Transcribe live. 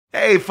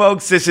Hey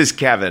folks, this is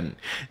Kevin.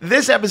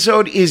 This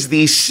episode is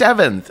the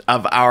 7th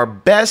of our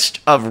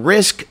Best of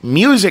Risk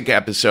music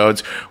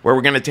episodes, where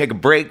we're going to take a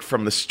break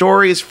from the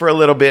stories for a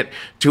little bit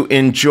to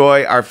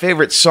enjoy our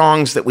favorite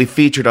songs that we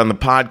featured on the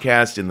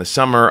podcast in the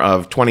summer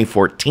of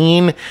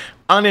 2014,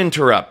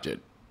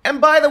 uninterrupted. And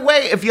by the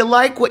way, if you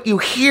like what you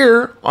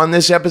hear on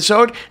this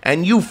episode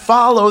and you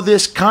follow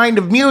this kind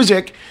of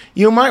music,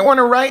 you might want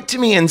to write to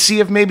me and see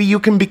if maybe you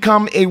can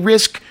become a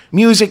Risk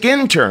music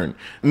intern,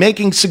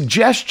 making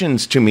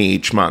suggestions to me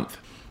each month.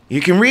 You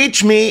can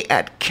reach me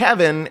at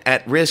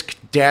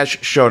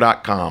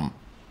kevin@risk-show.com.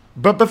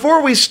 But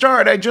before we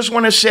start, I just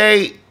want to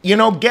say,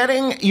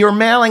 getting your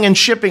mailing and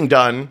shipping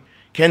done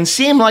can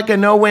seem like a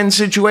no-win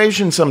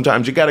situation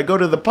sometimes. You got to go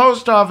to the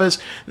post office.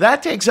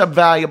 That takes up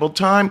valuable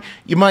time.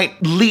 You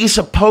might lease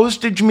a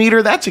postage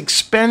meter. That's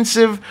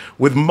expensive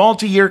with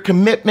multi-year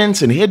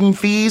commitments and hidden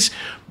fees.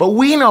 But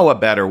we know a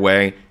better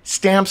way,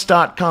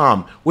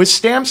 Stamps.com. With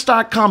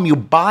Stamps.com, you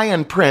buy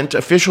and print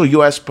official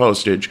U.S.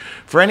 postage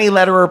for any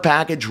letter or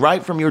package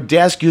right from your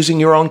desk using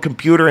your own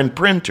computer and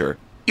printer.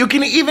 You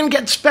can even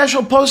get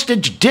special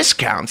postage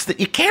discounts that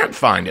you can't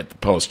find at the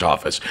post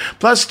office.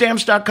 Plus,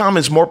 Stamps.com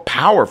is more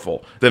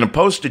powerful than a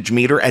postage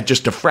meter at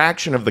just a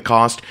fraction of the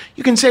cost.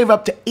 You can save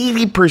up to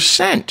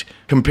 80%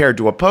 compared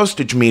to a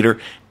postage meter,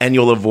 and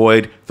you'll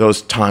avoid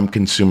those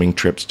time-consuming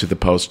trips to the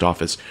post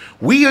office.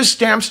 We use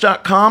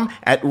Stamps.com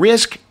at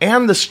Risk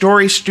and the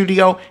Story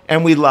Studio,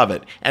 and we love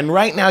it. And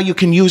right now, you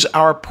can use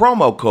our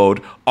promo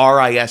code,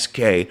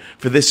 RISK,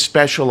 for this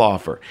special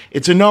offer.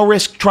 It's a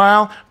no-risk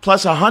trial,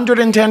 plus a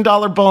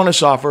 $110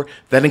 bonus offer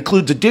that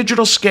includes a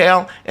digital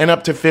scale and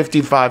up to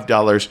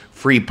 $55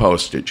 free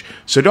postage.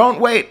 So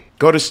don't wait.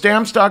 Go to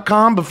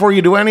Stamps.com before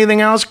you do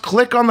anything else.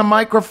 Click on the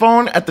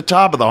microphone at the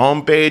top of the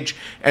homepage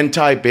and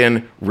type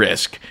in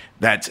Risk.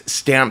 That's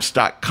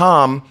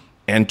Stamps.com.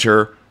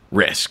 Enter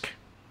Risk.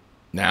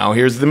 Now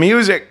here's the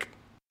music.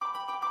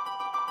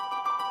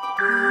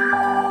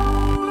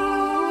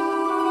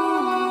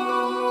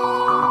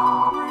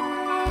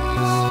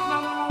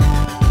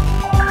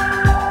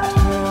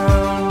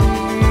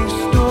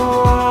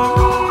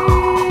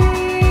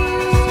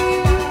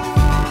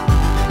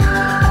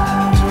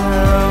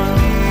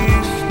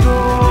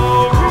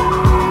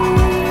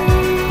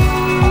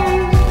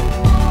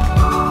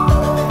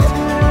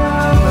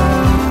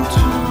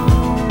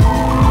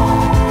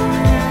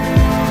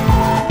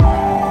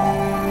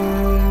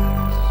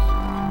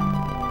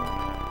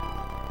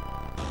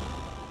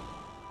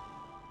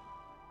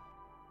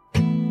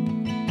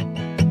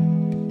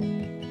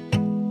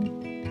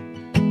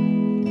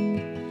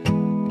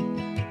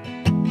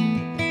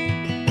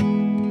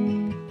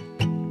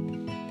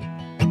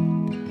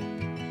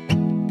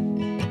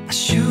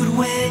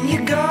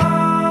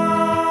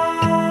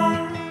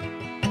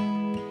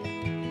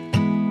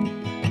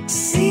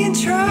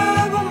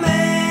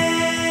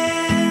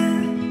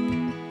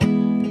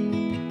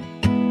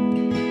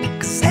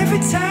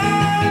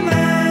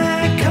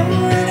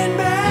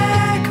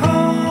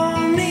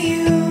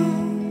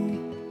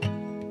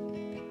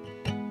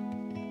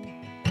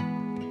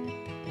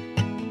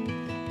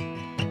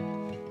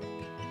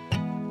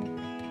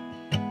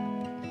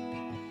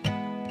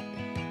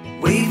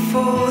 Wait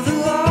for the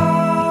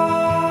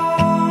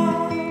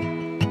law,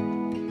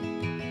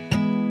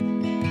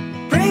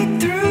 break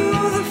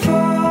through the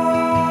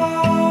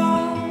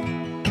fall.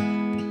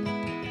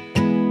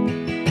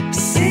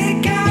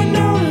 Say got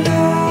no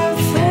love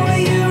for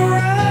you,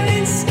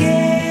 running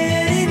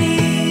scared in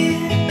here.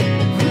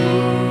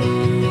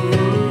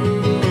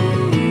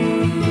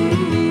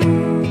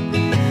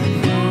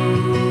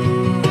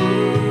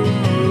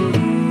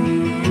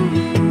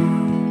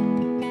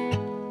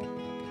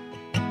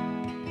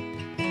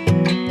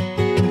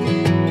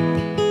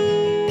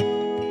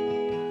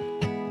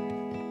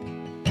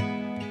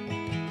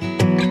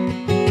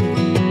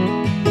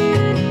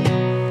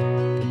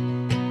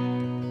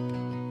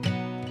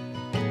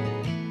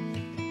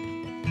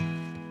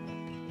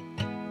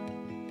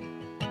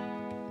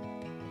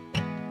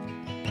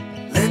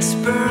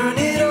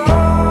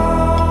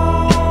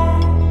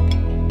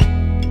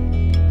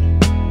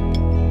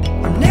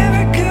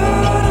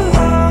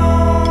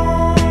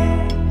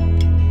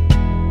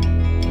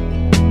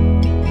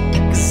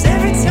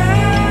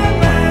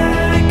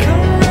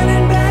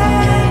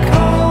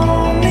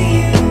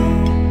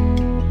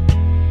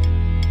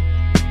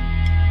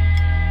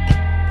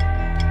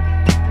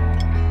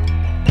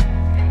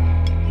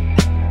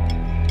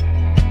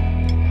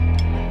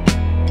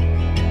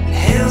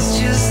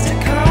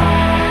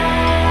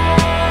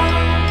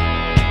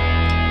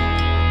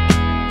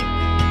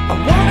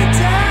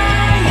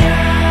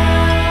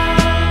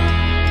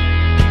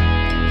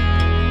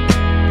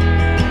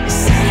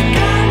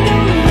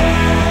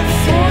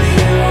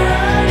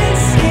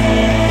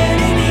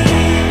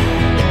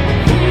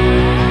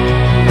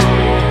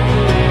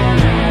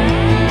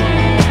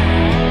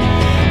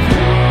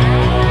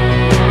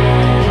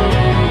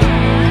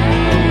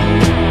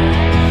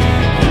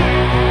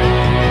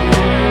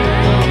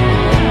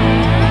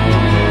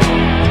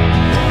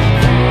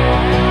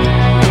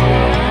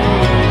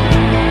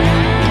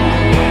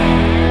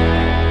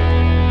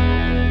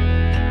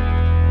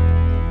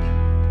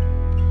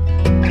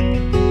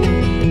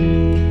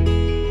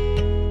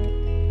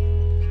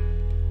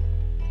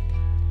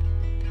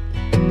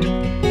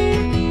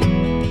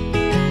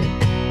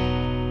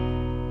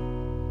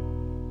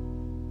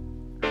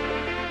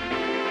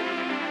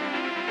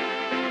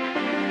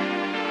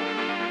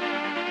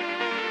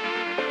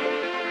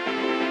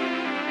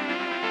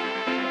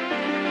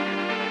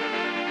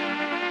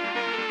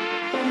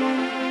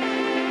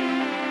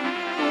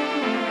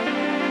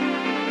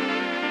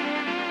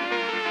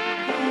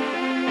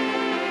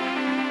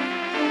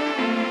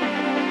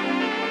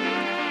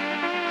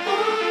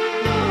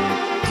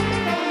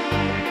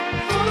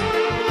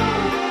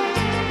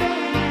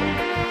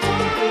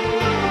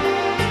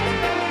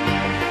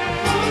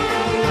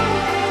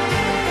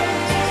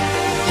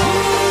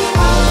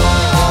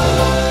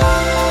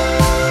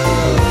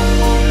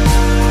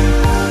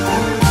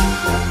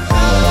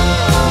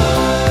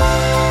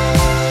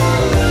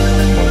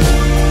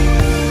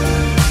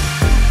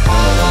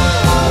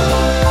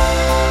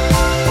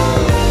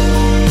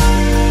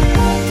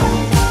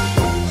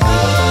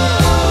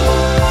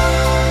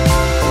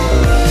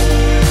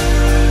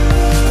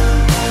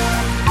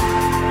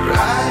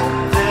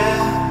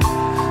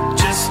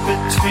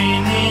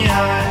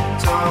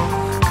 sides. Oh,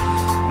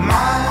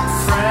 my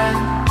friend,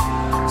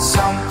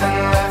 something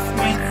left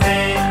me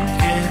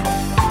thinking.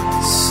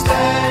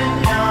 Stay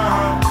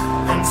young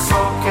and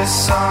focus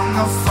on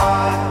the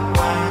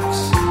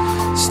fireworks.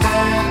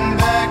 Stand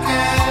back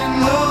and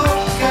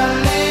look a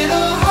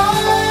little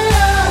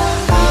higher.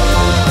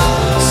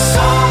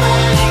 So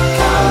many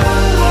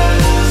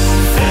colors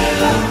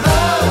fill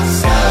the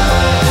sky.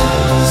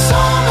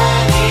 So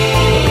many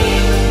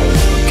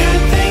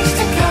good things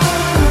to come.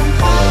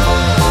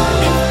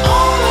 If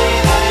only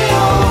they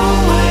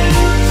always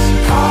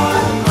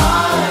caught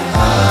my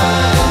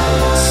eye.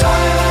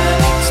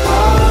 Silent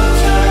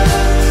explosions.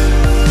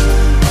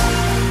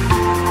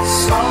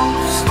 So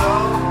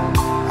slow,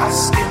 I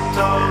skipped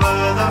over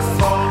the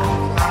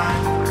fault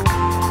line.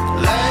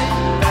 Lay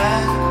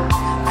back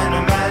and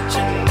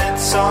imagined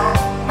it's all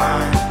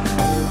mine.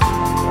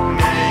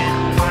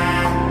 Made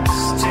plans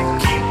to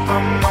keep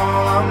them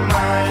all on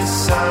my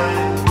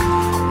side.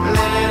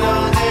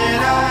 Little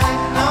did I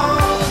know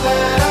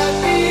that I'd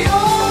be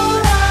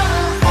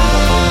alright.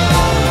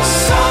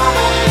 So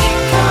many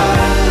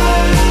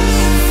colors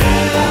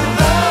fill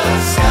the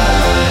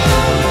sky.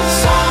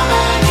 So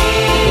many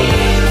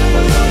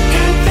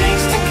good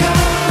things to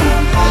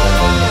come.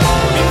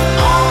 If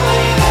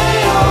only they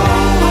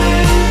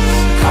always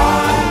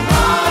caught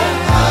my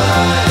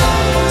eye.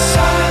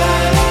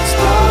 Silent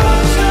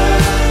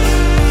explosions.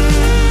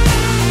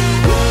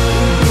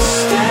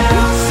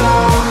 Still so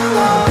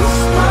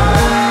lost, my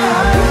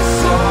eyes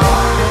so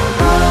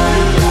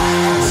blind.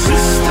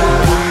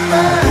 Systematic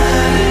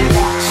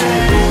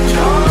change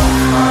of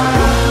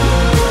mind.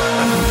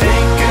 I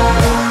think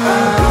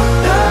about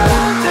the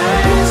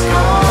days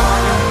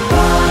gone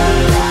by.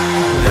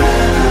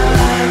 Then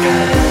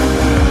again.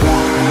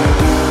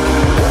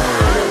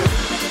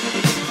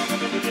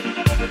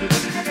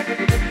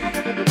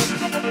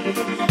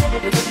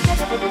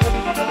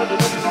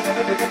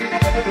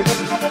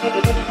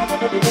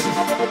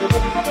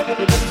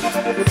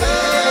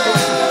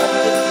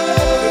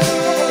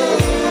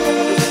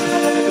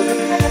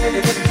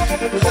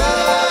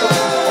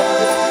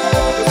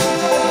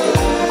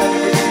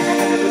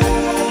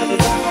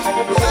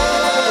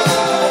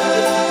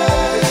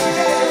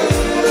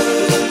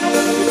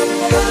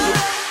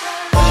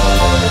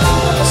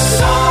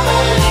 So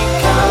many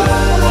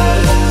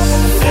colors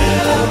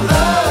fill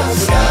the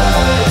sky.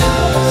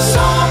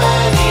 So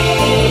many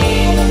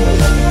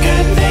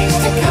good things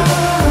to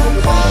come.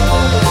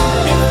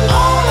 If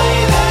only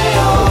they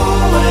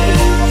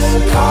always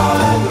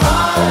caught my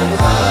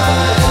eye.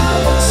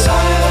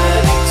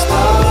 Silent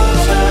explosions.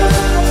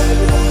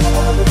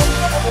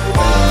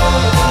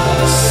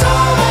 So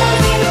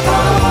many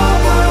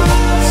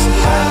problems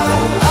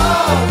held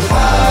up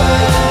high.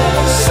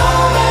 So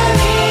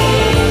many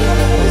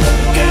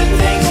good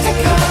things to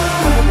come.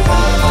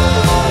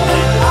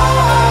 And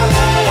are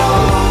they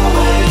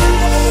always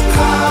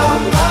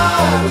caught my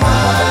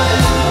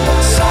mind?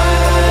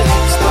 Silent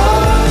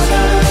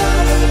explosions.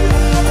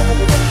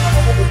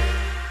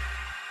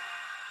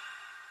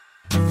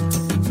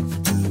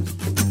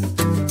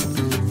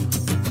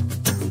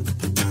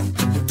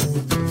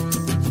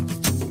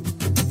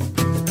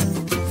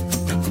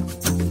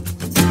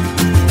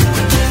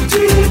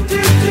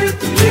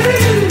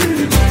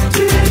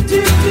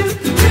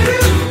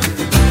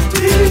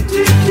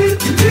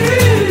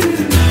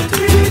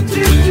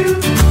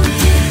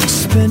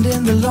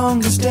 Spending the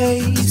longest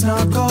days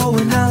not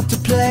going out to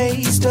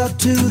play, stuck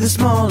to the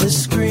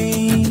smallest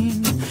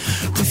screen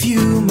with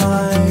you,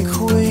 my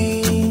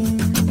queen.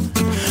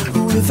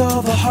 With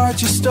all the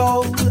heart you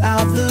stole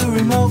out the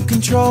remote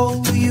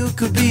control, you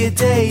could be a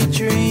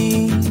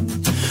daydream,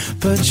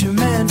 but you're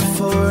meant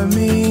for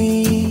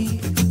me.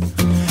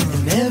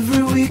 And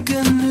every week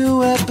a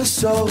new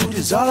episode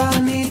is all I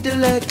need to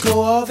let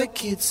go. All the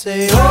kids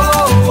say,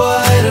 oh,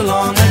 what a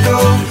long ago,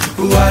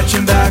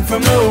 watching back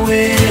from the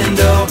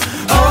window.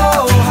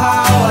 Oh,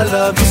 how I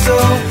love you so,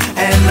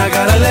 and I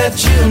gotta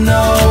let you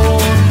know.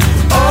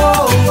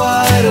 Oh,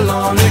 what a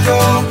long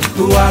ago,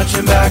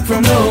 watching back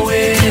from the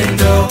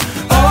window.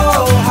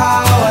 Oh,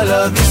 how I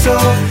love you so,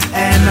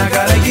 and I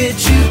gotta get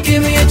you.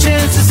 Give me a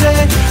chance to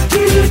say,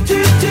 do do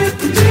do do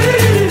do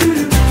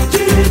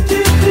do do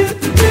do.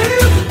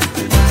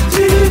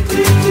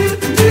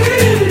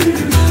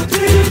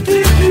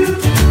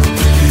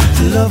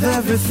 Love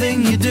everything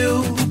you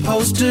do.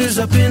 Posters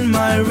up in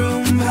my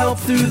room help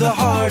through the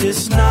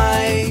hardest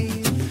night,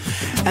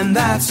 and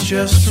that's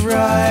just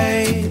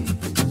right.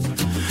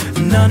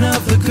 None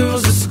of the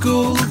girls at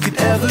school could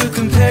ever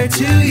compare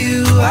to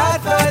you.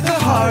 I'd fight the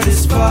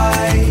hardest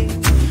fight,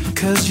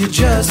 'cause you're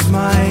just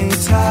my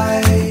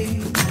type.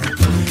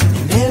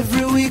 And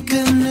every week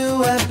a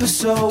new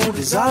episode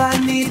is all I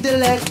need to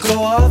let go.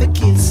 All the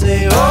kids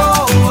say,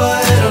 oh,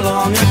 what a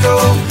long ago,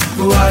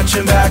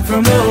 watching back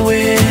from the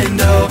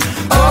window.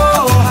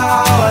 Oh,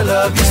 how I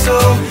love you so,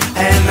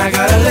 and I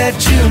gotta let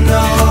you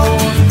know.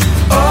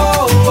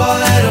 Oh,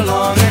 what a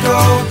long ago,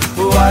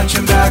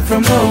 watching back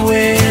from the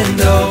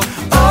window.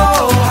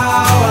 Oh,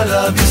 how I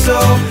love you so,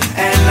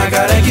 and I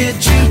gotta get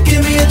you.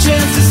 Give me a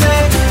chance to say,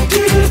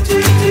 do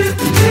do do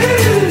do.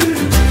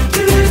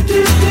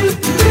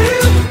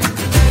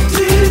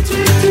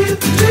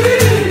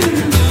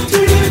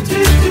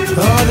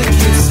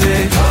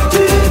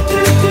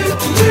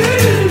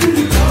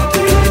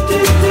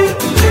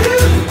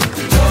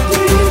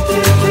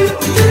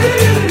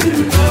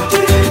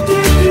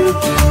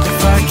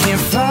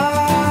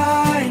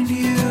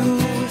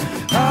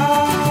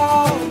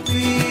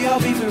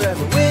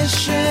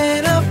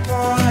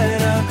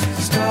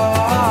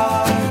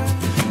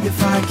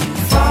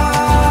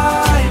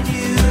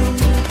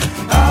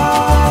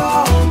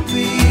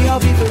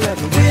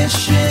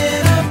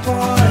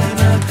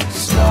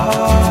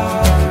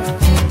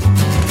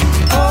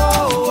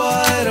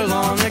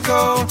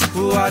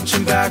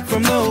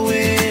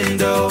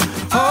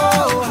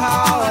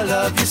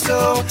 love you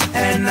so,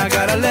 and I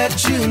gotta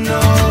let you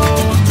know.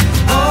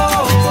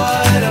 Oh,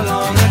 what a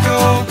long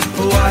ago,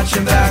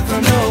 watching back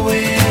from the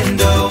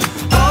window.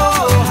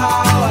 Oh,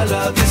 how I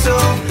love you so,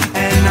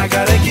 and I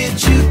gotta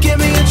get you, give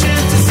me a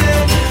chance to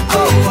say.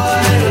 Oh,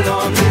 what a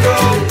long ago,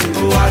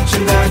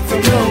 watching back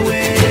from the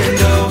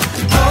window.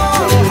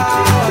 Oh,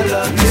 how I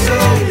love you so,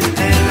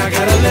 and I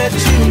gotta let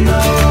you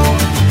know.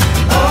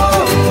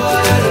 Oh,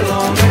 what a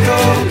long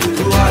ago,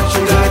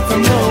 watching back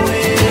from the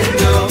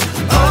window.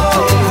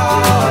 Oh,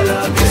 how I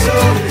love you so,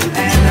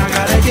 and I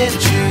gotta get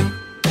you.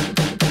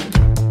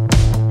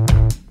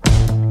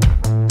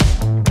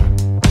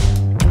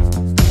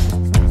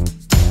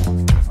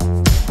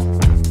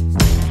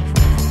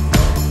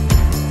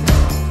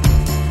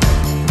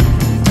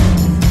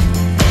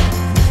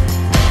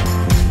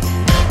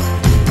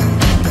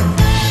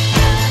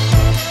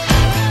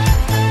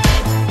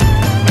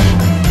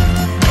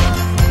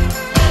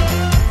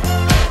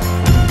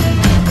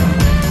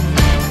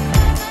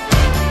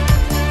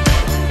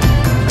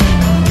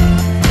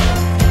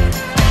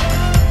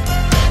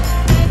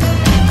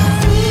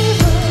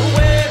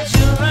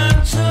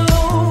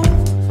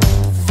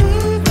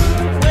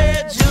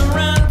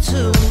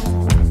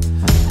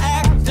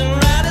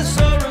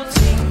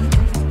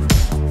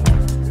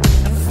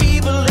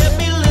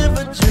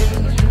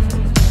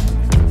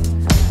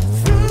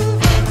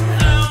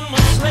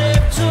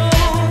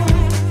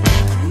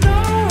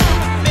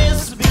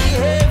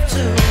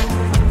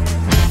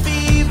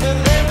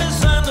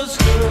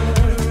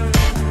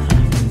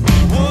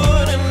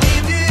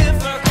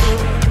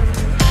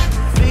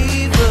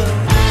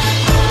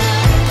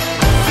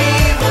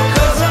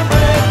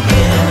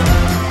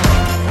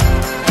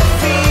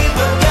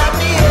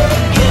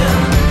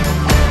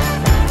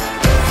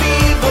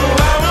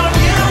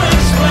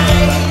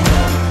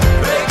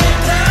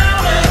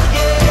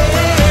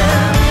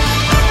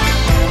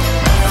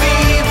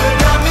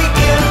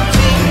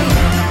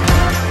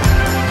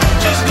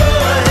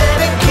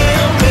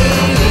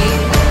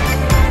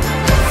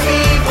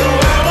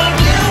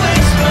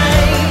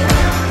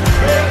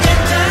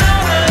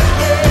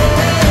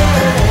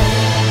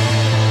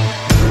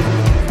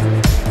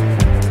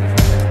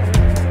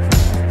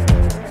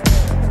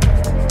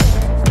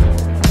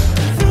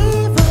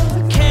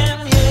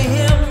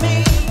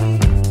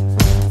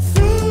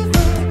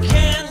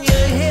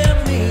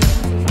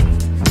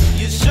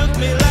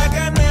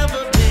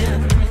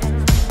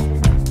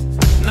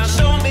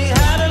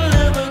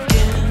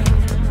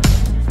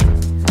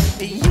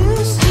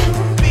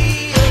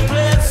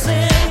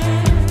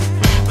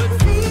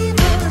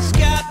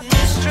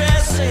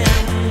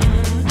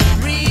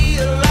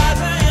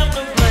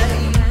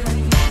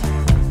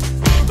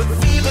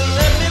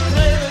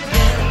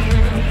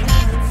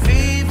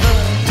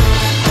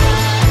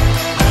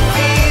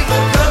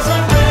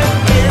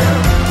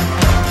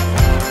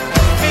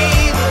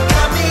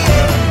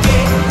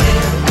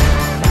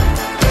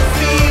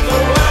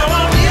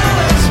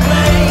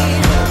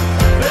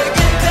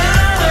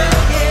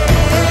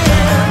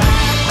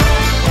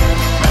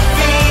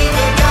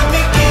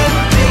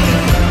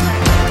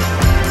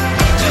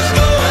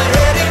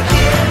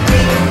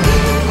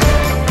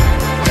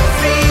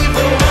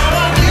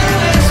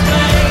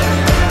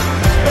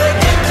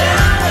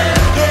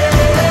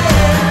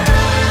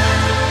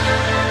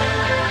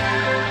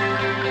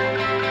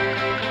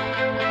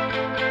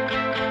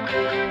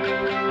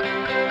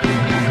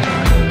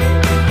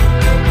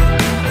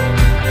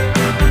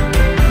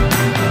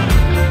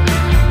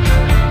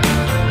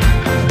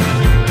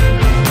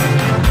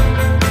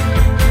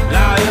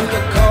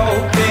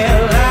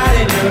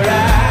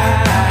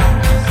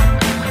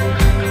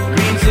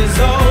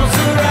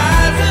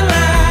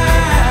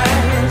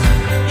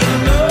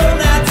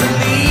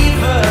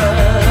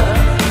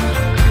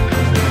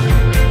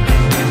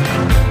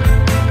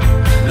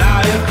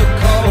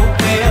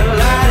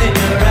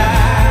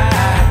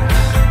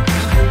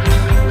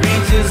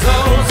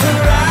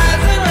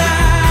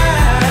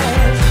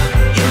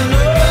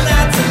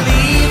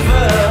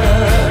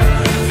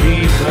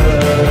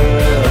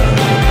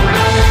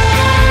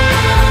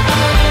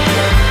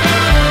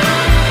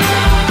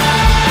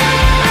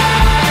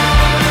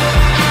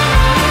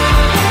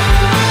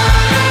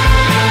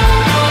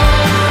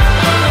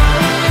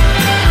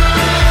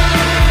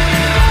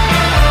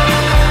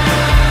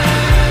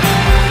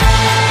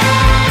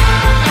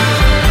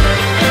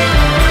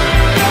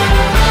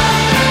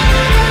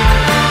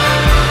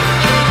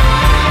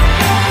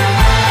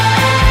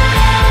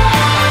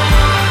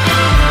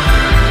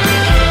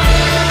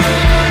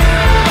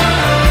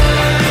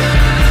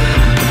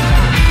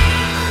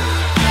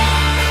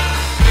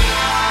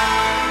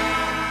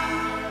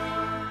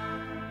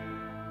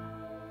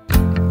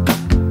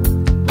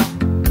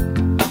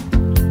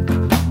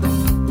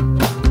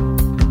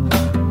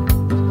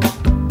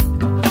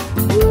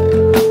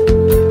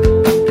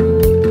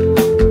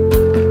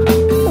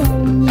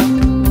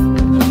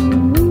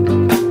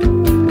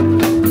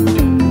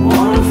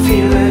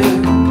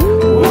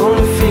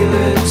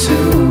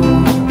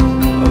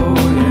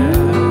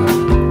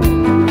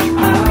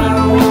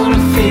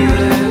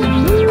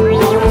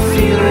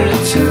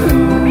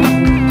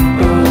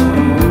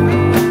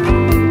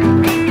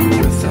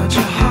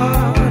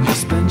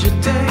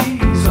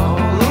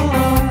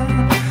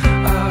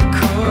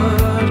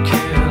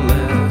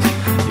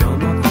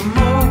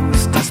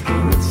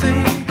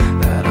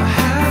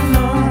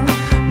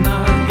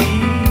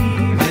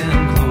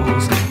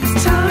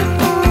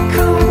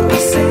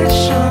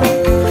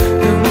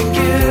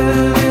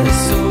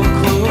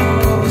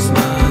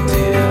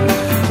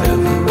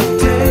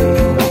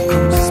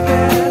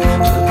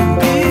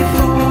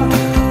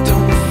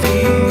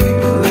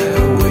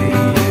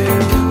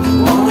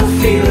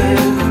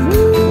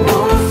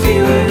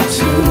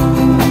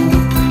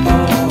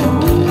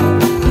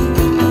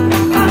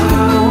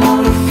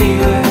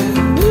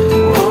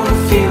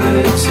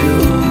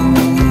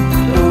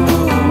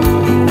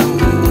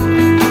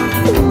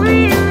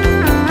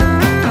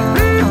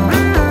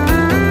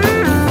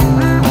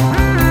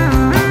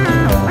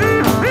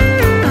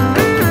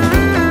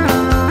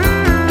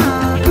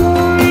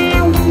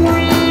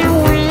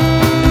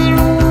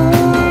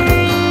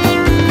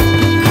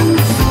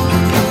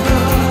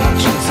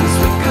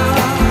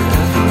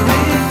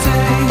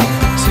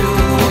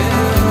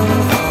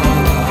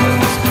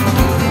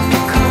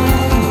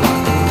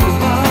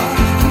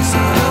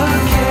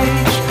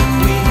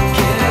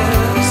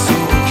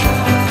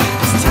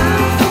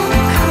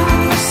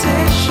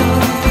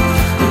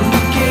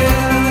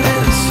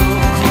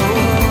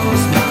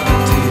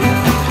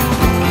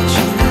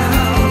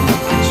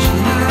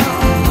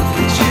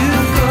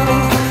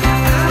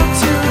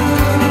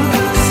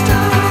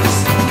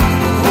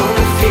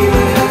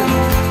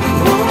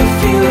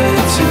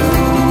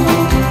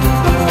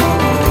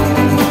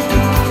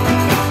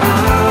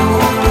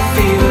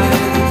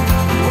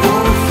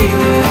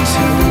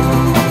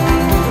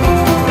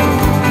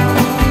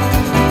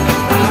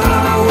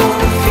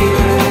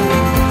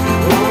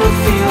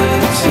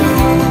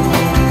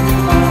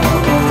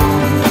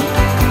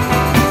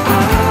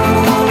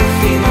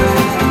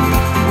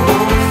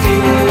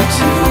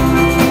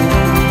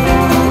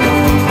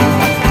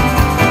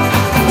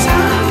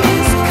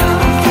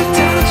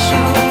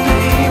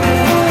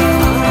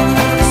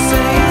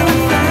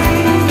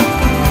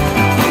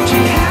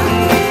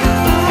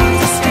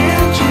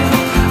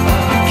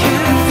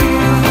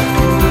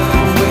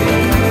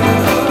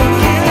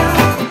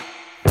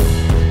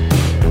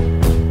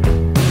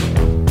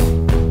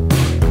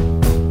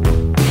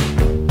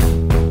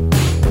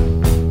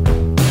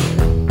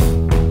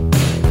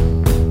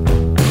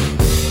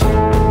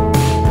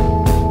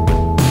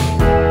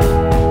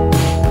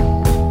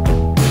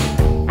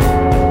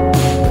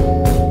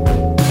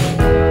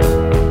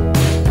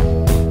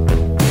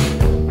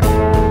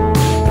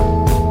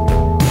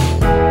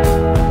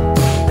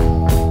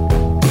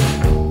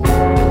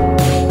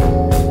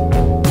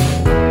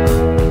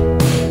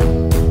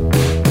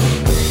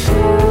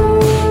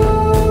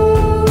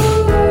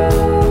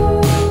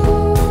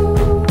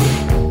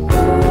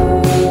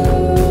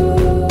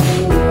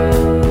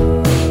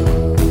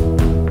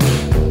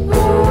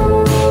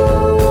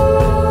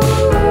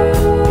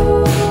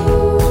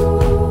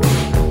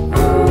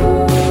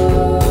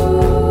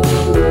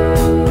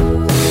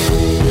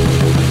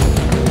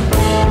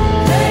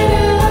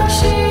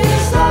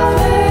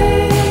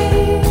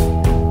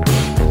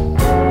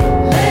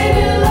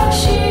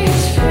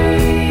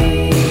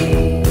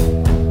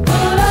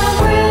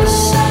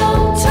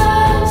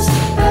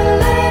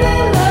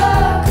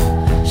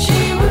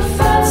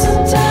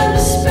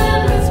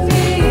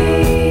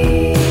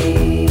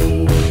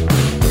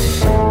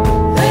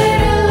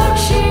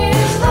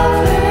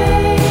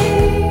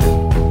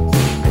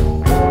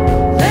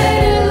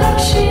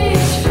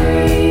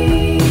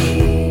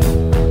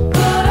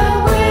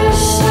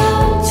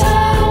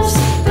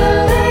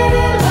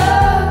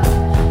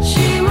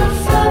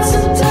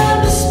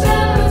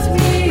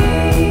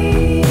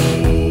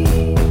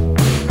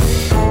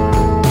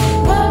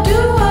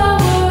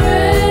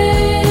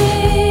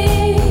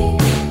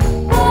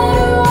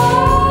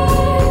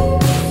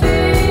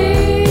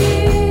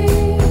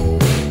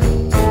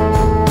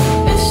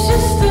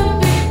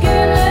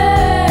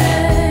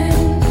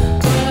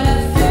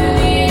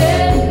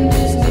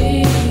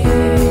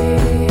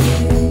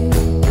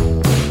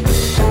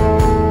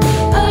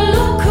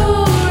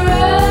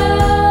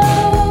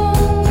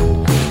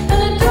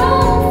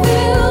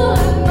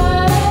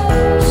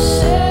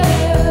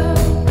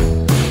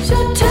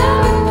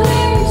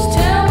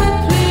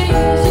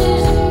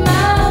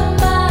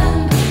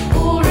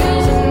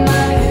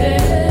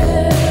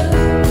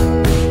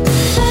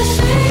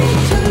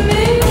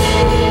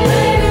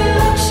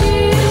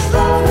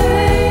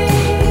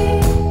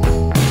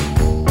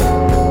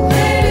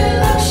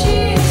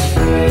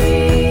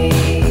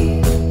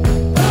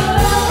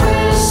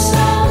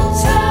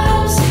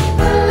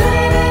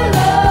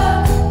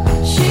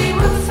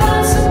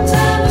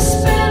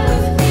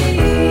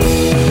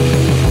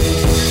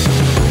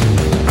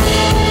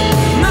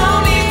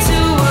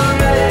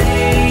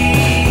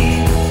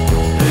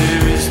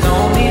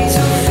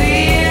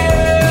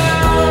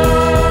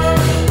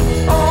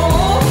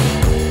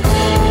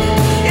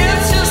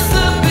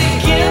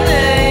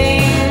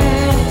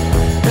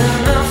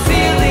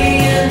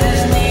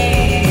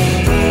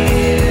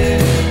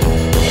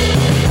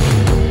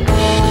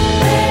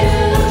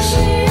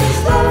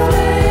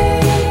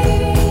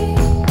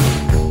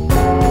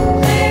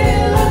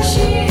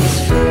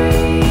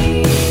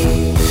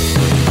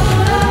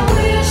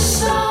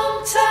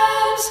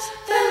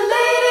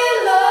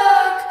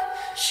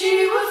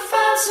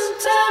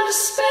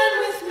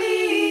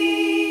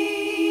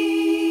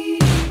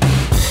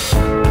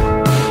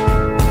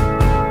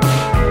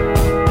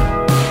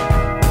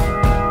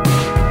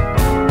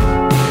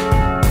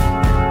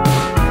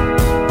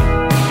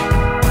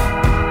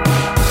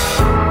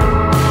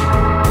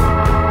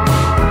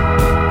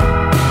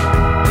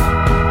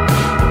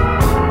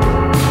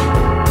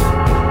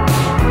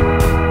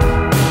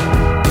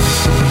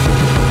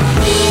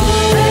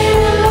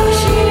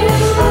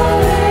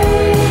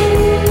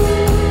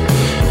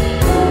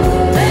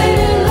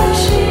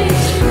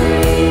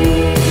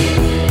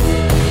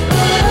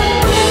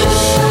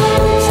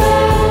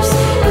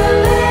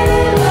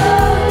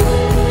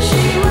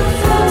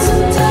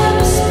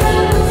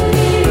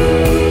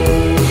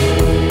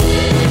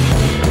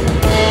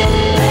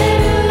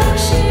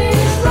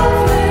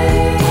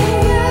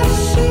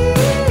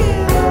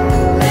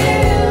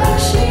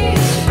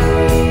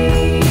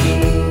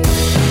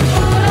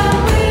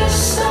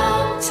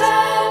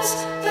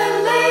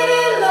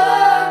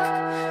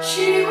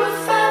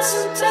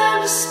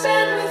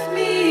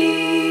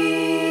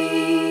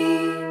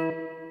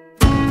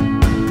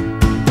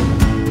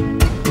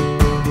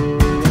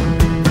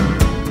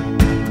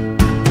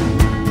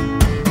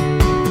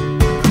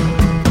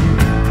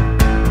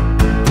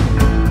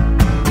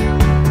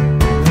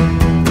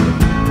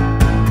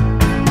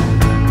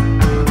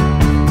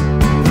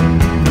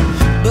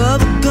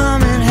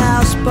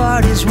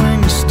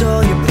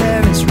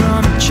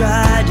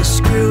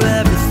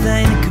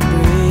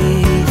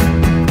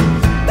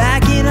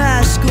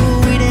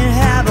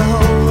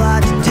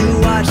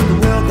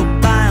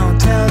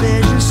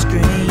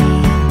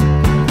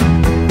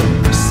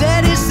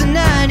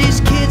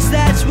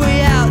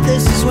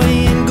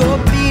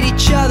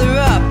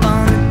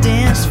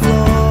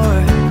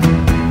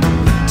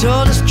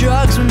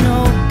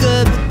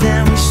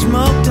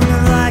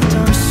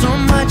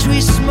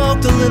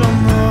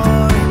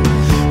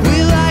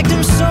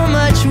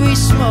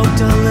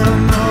 smoked a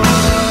little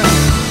more.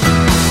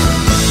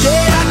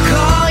 Did I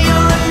call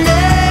your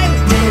name?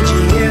 Did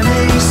you hear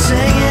me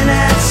singing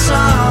that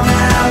song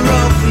I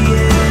wrote for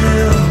you?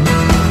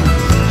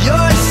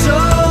 You're so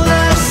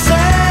the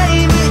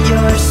same, but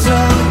you're so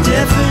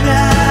different,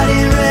 I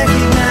didn't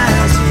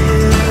recognize you.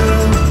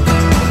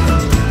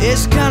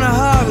 It's kinda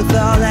hard with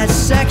all that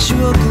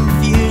sexual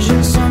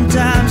confusion.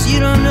 Sometimes you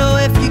don't know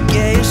if you're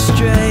gay or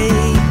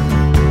straight.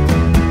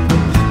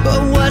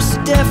 But what's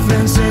the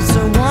difference? It's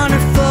a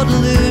wonderful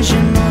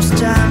delusion. Most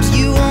times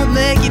you won't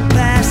make it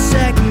past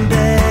second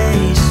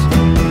base.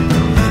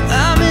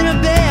 I'm in a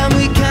band,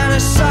 we kinda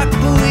suck,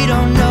 but we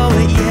don't know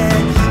it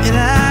yet. And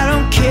I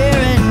don't care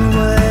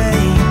anyway,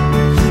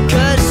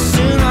 'cause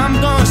soon I'm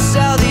gonna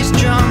sell these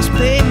drums,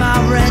 pay my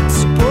rent,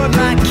 support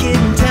my kid,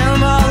 and tell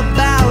them all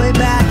about way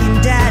back in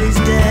Daddy's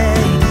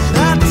day.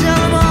 I'll tell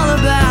them all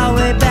about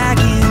way back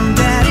in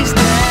Daddy's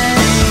day.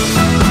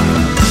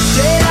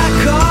 Did I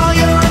call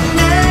your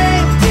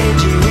name? Did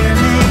you hear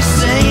me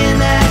singing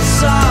that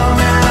song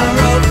I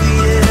wrote for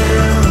you?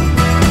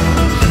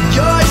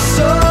 You're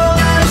so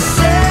the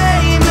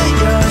same, but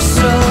you're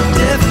so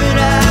different,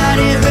 I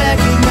didn't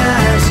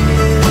recognize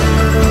you.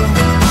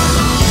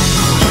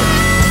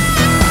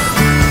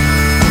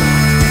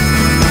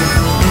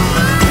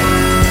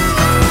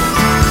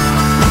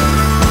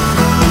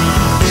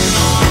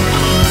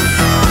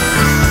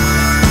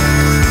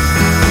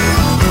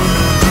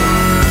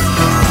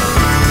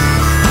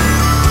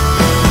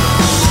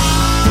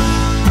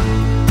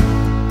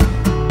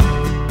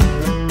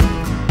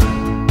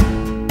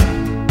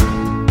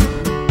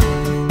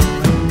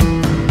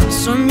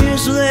 Some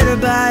years later,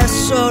 by a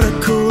soda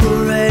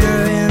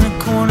coolerator in a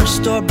corner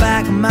store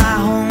back in my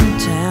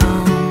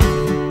hometown,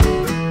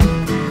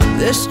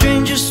 this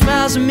stranger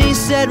smiles at me,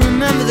 said,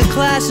 remember the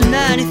class of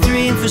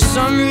 93, and for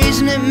some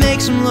reason it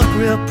makes him look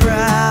real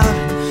proud.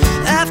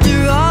 After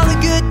all the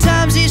good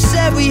times he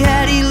said we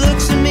had, he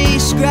looks at me,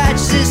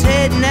 scratches his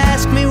head, and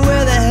asks me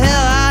where the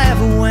hell I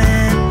ever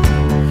went.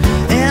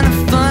 And the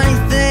funny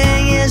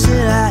thing is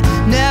that I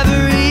never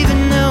even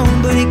knew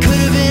him, but he could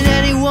have been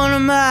any one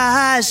of my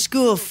high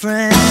school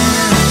friends.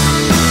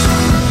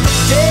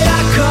 Did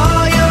I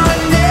call your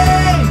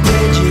name?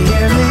 Did you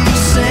hear me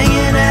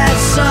singing that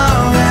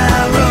song I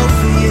wrote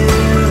for you?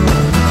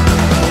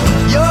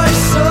 You're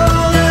so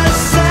the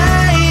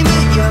same,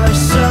 but you're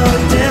so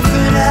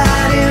different, I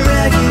didn't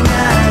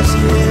recognize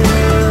you.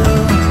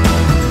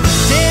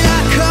 Did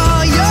I call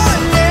your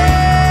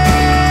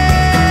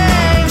name?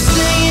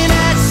 Singing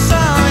that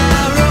song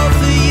I wrote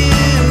for you.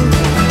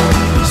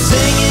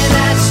 Singing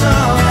that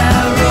song I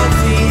wrote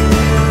for you.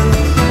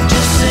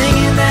 Just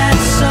singing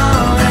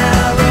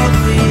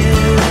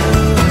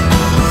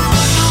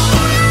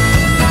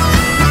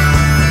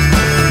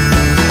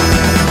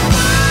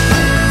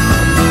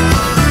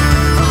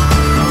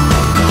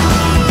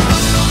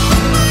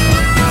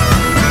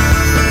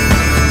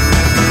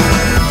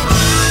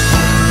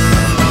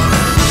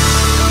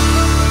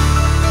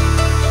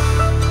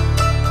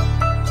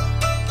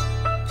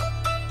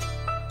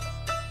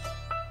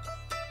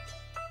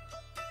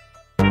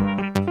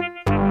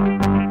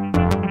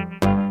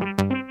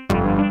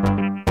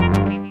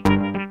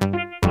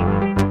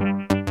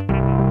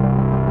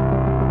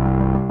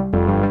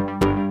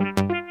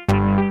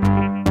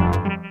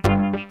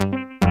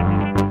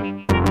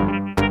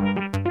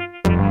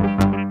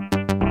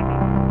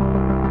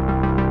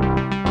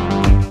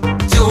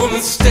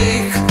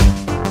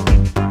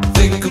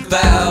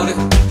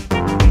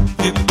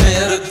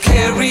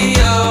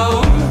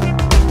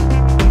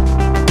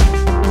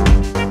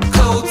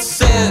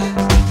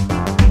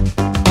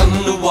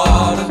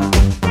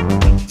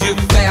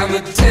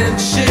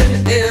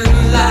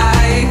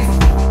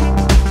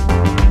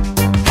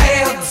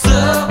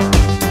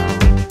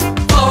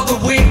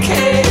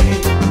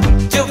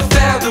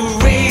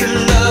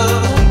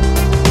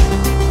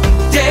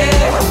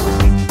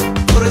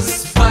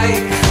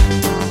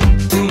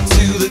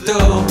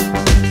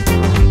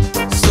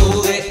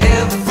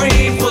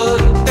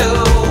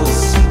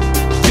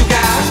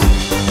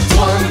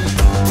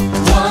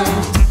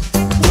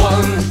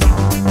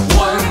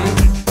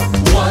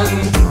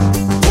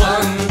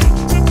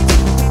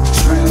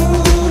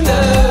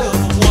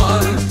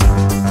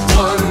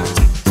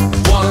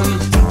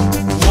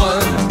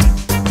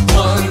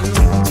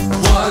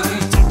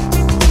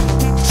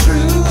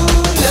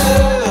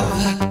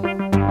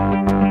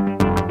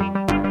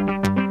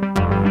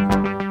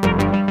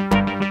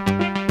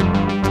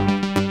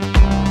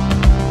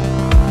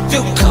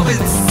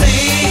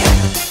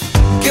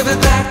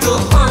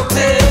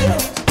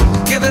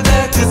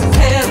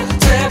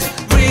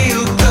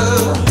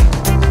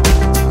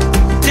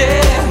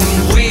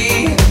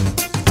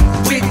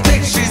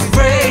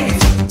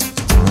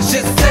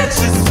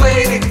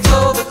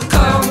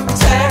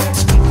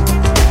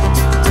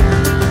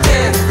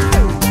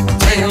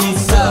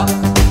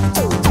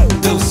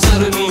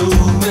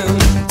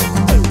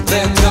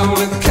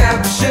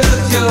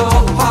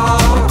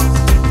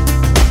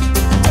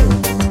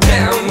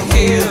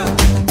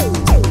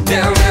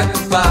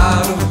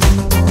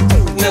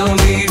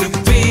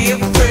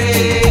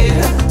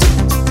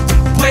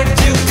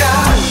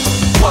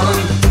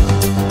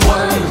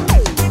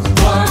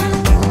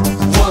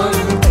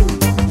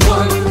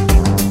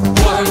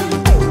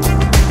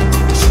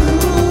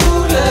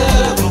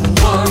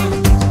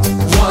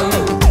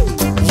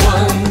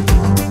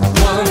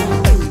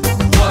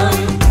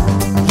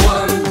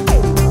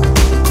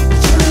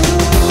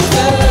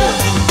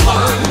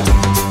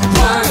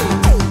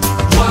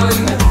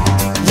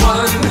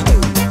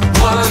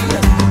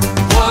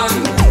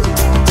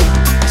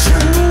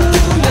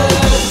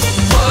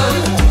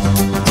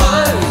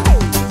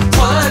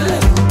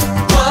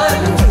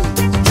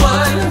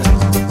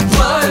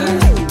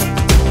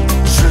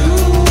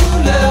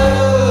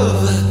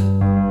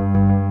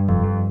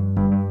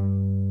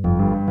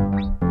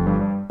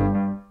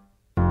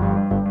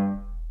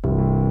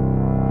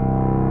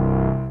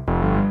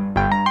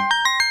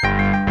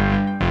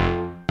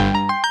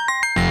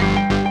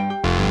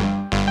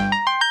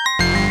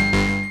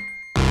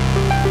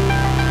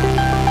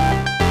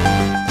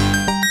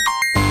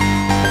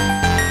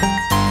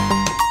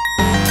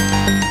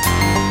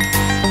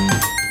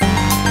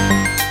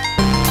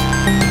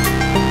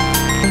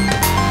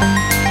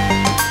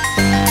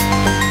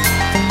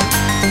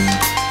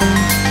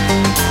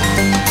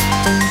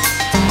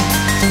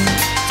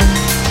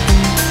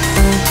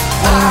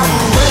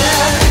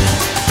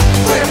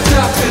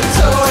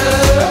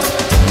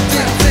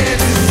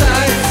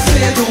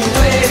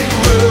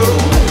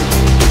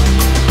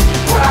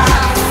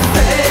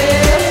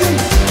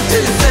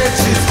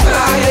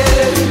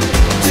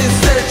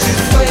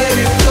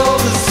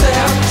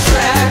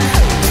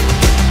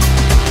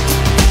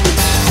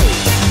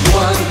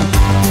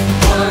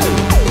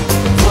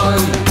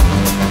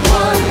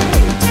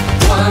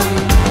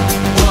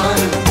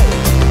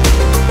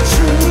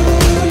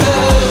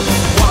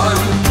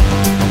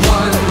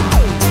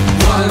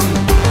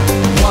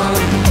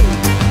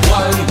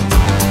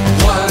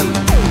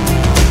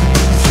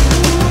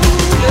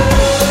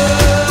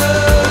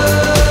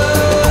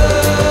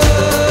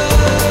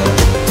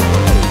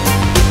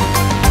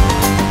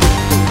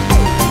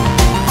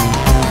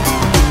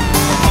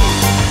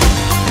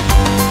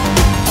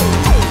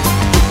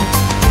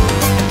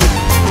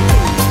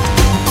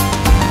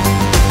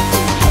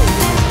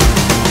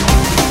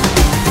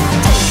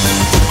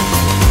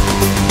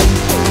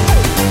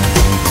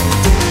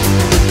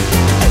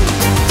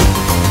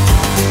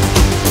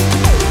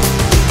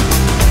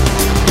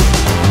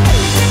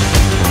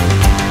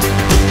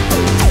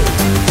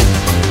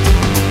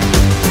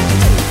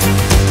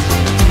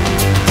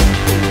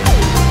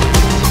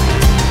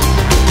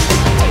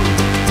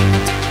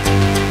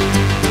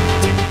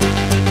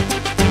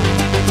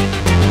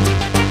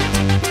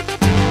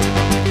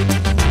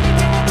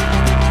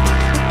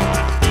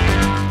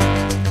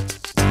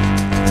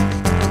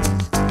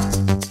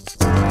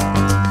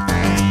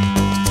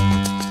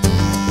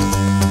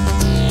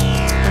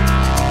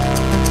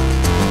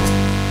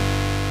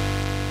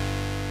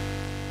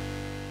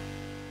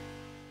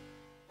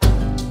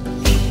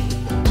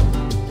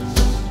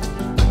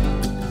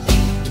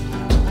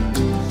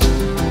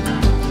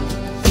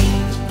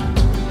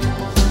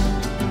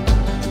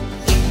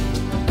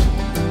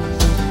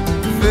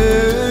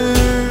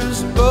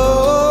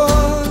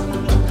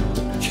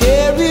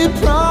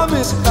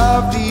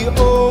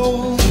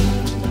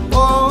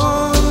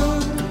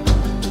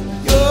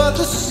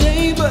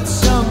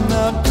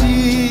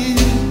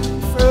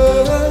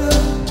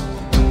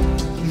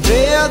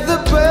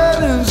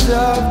ends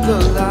of the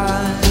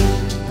line.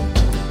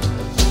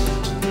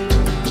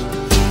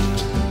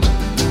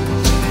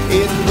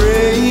 It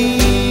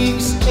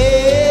breaks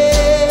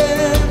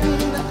in,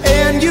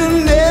 and you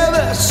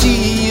never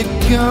see it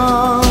coming.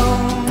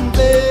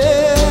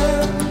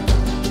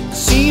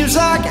 Seems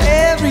like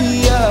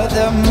every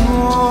other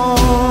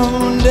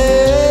morning,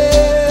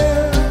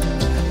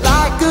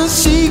 like a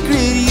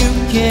secret you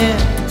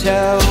can't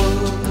tell,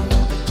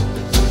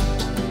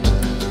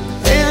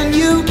 and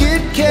you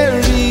get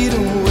carried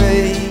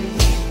away,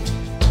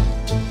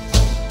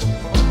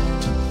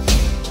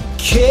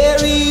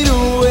 carried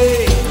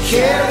away,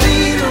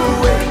 carried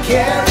away,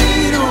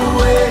 carried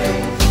away,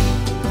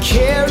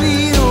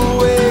 carried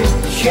away,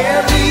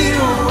 carried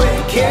away,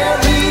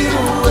 carried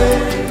away.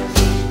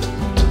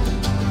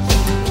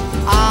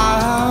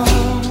 Out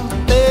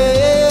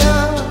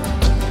there,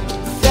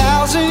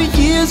 1,000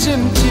 years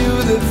into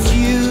the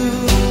future,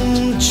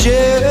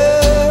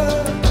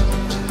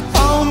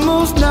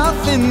 almost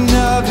nothing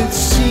of it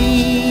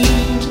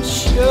seems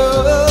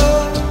sure.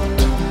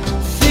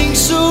 Things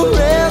so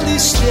rarely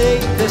stay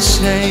the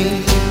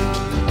same.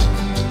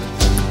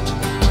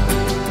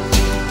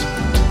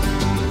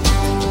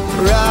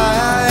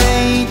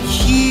 Right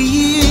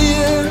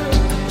here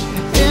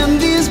in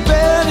these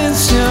bad and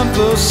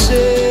simple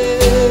seconds,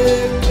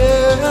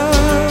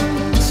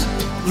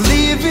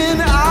 leaving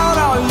out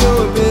all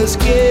your best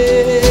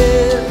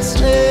guesses.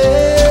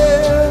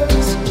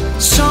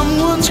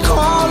 Someone's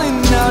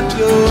calling out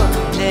your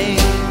name,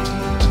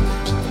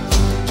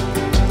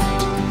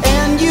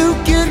 and you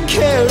get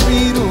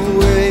carried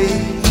away,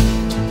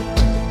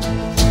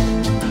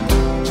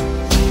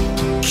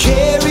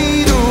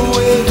 carried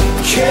away,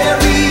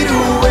 carried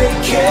away,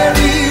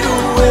 carried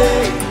away,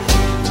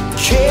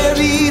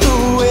 carried away, carried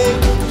away,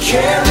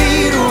 carried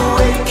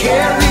away,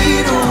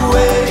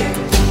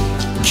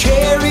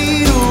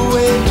 carried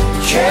away,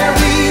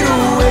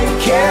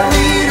 carried away,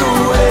 carried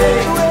away,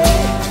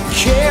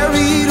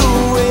 carried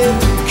away,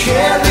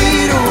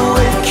 carried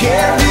away,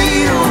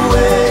 carried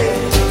away.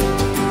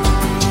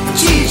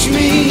 Teach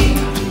me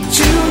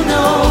to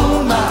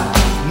know my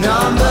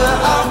number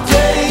of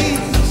days.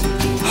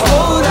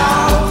 Hold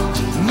out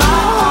my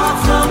heart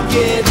from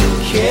getting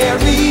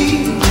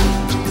carried.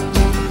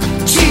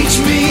 Teach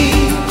me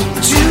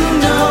to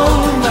know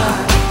my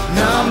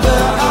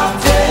number of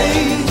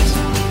days.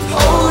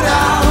 Hold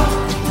out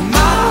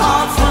my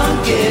heart from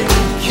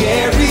getting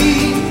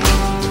carried.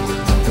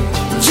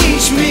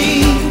 Teach me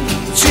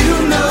to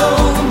know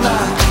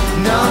my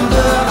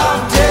number of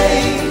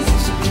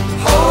days.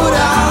 Hold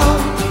out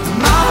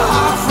my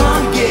heart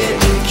from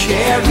getting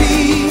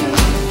carried.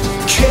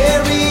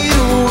 Carried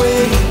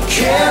away,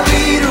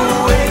 carried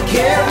away,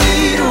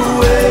 carried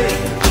away,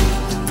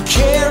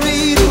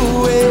 carried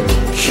away,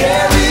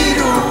 carried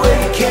away,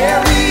 carried away,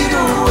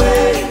 carried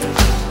away,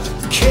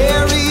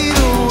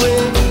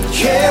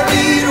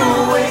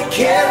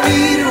 carried away,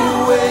 carried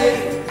away,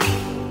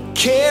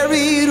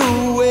 carried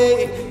away,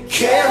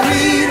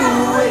 carried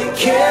away,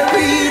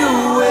 carried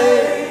away.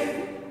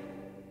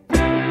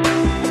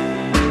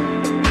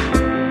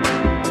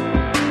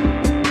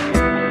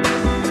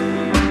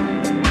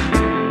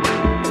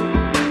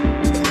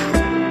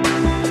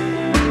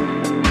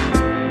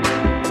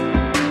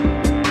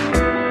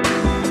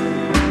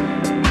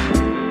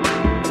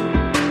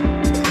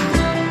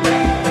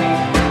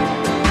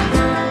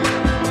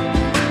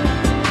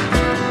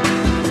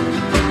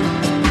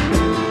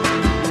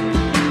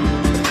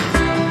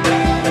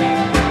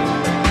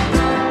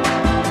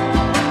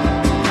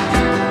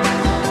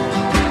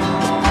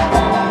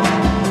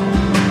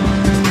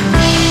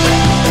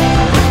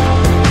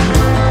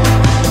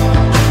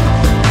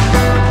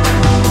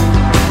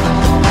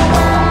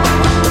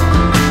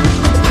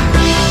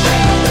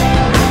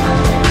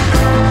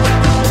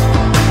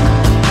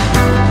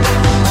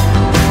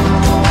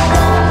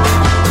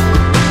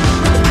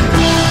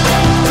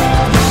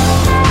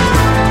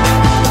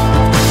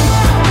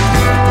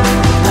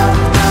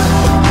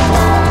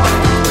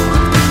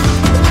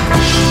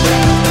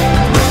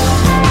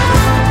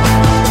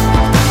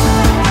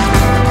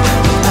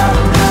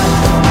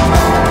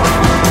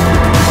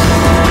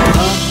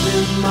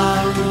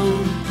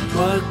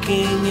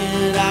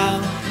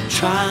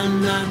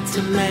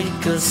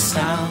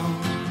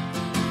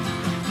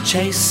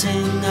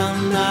 Chasing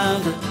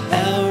another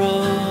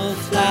arrow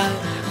of light.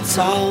 It's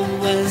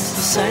always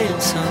the same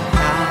somehow.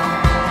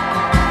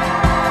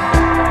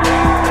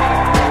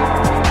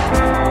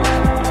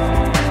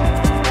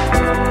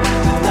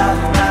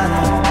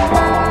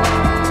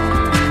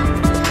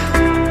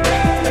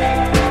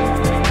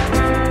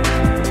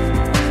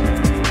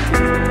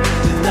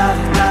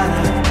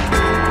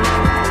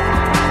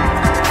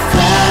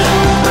 Flat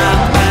on my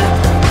back,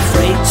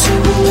 afraid to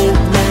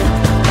admit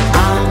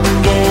I'm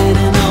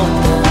getting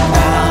older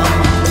now.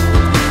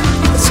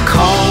 It's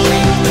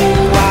calling you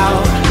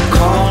out,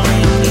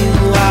 calling you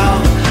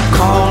out,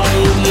 calling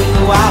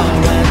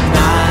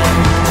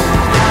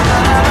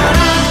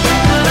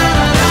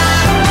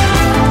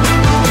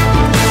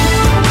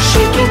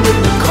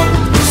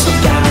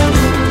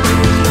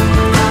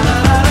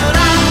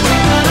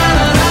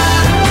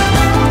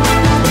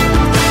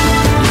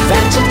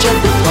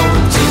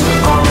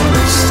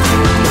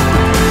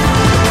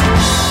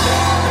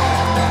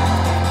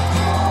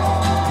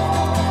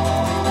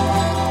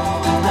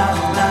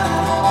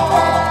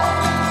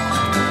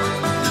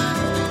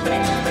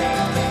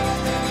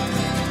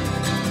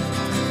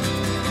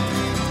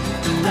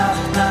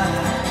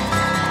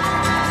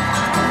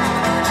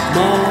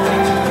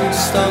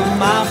Most of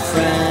my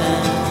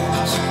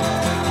friends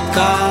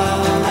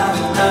got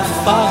the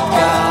fuck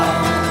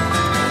out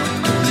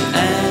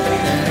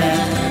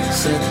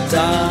as it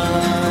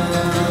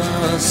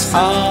does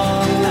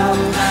all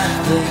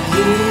the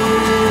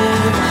year.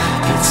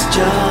 It's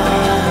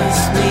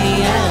just me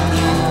and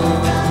you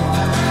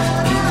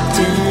in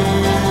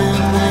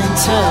dim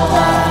winter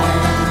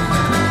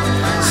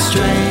light,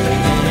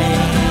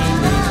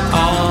 straining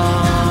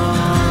ourselves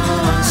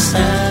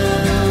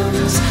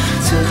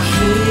to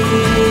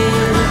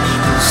hear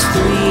those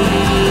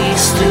three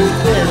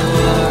stupid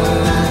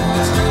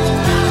words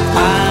I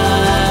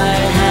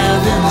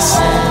haven't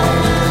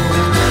said,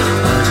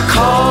 but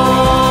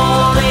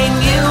calling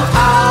you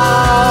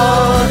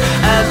out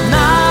at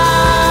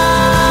night,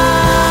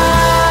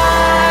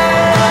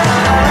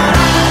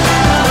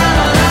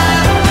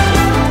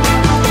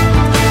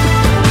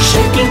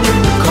 shaking in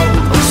the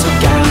cold of some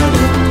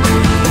gallery.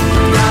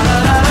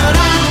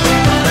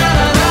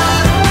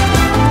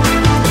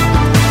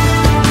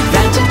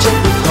 Advantage of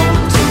the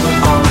cold of the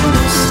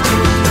honesty.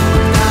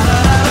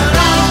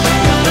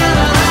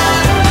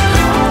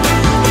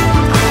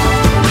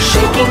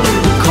 Shaking in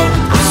the cold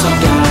of some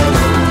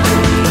gallery.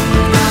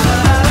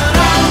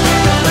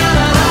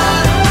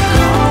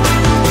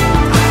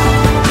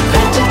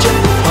 Advantage of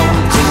the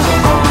cold of the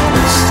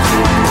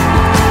honesty.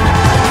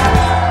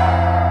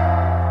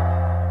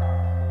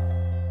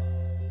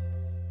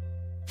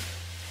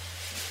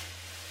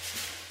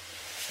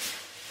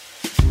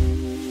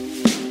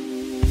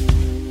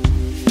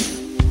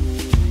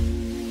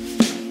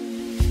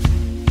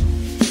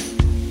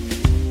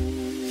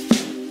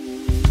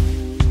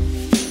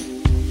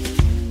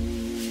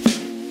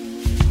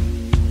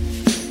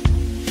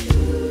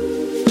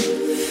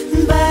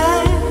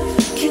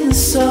 Back in the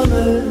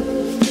summer,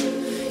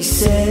 you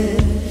said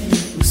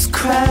it was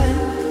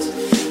cracked,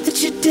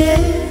 that you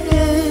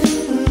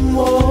didn't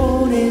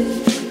want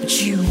it,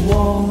 but you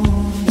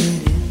wanted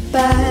it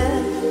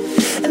bad.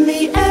 And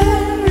the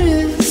air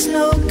is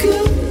no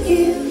good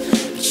here,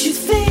 but you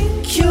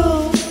think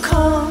you'll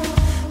come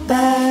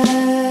back.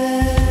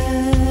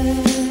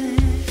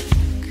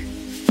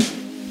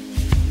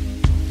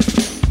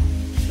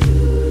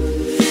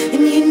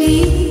 And you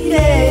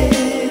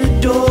needed a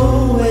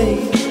doorway,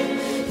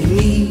 you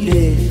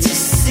needed to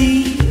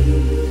see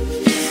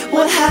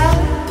what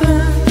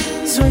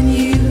happens when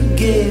you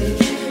give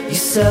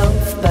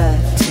yourself back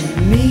to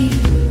me.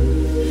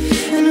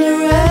 And the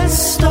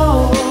rest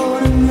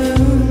on a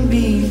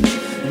moonbeam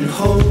and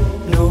hope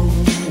no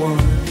one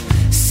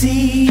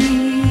sees.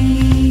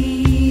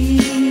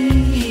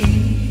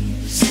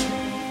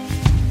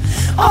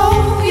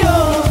 Oh,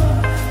 your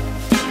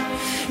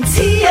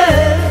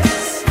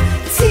tears,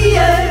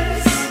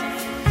 tears,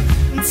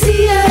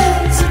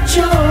 tears of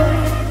joy.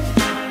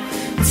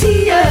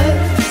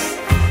 Tears,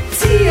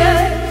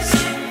 tears,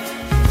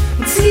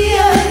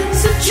 tears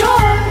of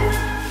joy.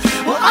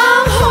 Well,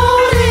 I'm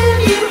holding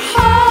you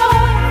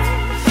hard,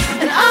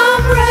 and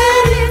I'm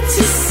ready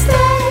to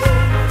stay.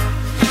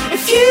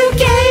 If you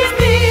gave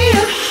me a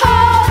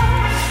heart,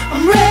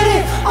 I'm ready,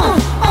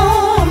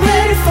 I'm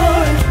ready for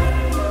it.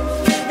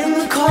 In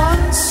the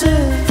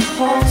concert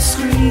hall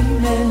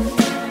screaming,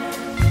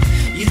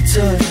 you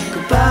took a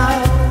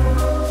bow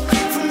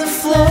from the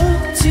floor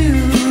to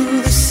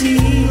the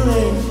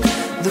ceiling.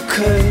 The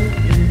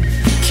curtain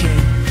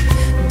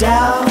came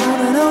down,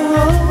 and I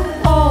wrote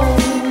all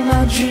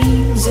my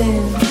dreams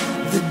in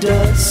the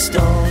dust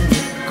on the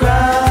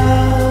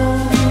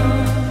ground.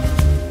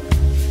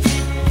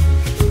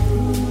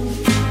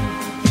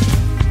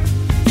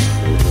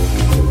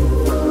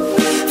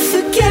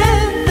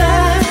 Forget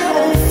that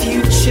old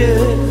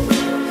future,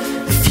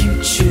 the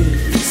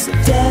future's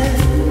dead.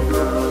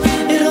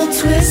 It'll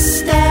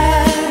twist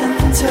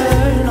and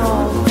turn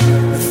all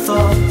the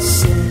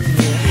thoughts in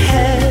your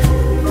head,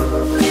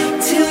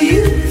 till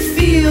you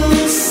feel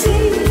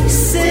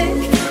seasick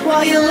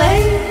while you're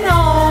laying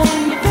on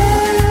your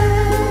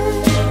bed.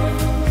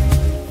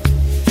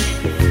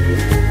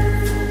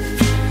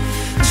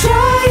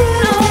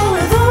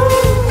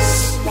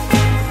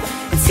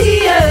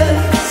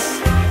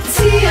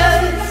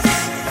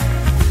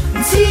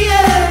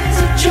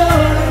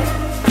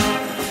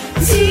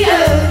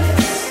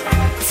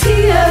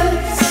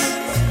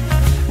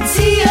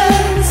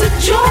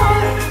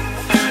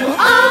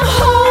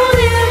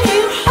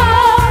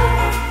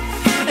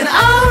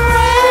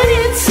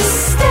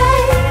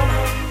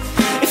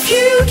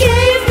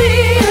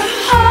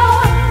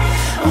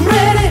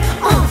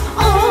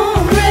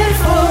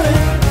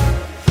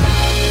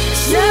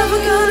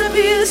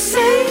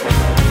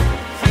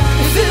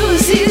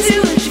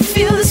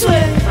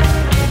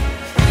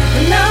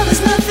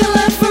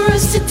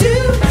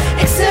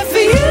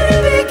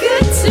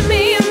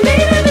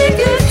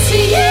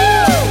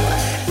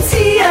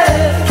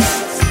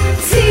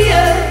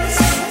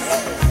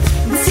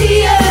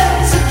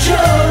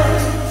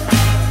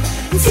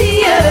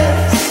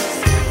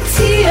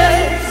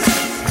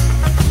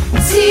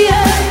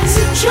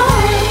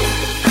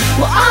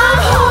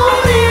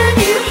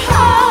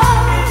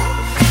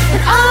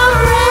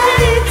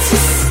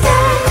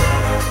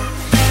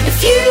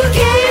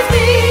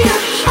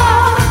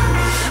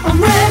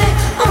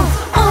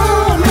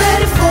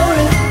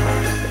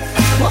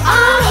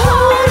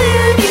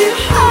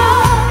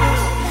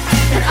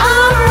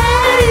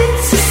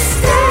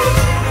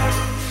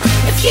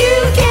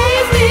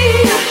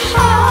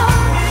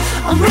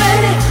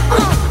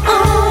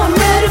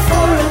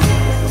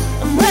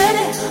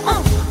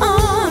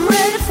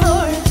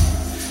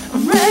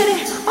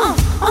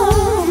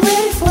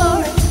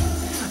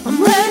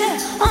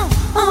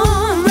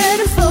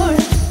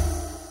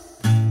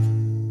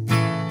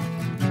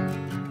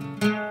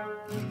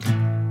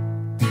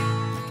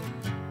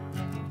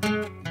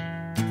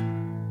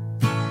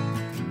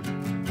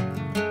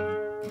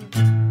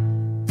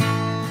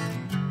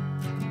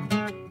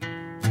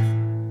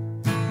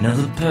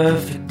 Another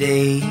perfect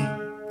day.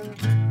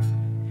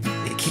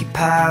 They keep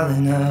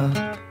piling up.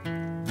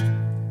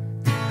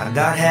 I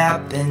got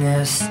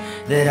happiness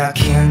that I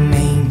can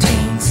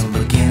maintain, some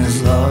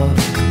beginner's luck.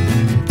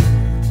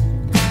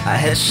 I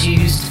had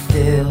shoes to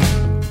fill,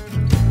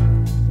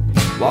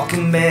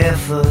 walking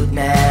barefoot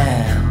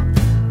now.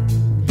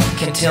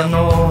 Can't tell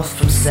north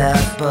from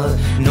south, but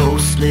no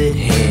split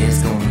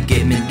hair's gonna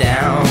get me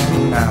down.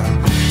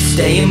 I'm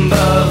staying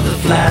above the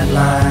flat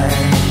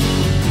line,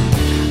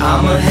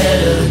 I'm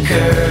ahead of the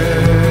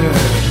curve.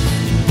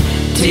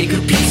 Take a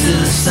piece of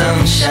the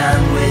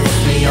sunshine with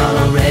me on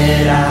a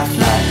red-eye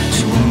flight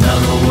to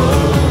another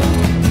world.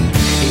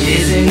 It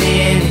isn't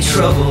any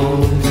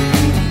trouble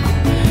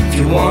if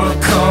you wanna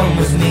come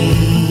with me.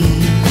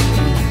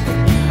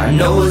 I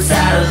know it's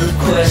out of the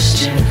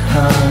question,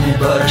 honey,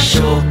 but I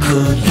sure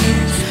could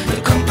use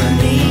the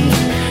company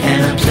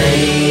and a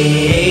place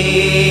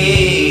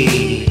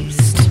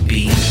to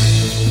be.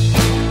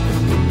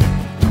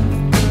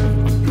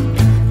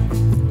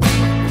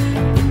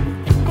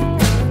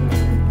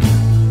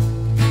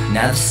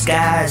 Now the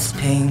sky's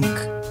pink,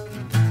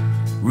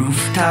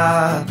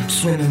 rooftop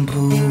swimming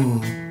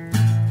pool.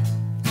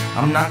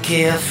 I'm not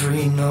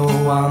carefree, no,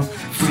 I'm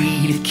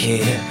free to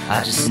care,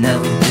 I just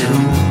never do.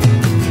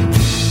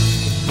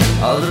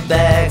 All the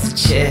bags are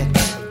checked,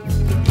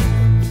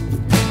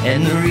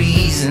 and the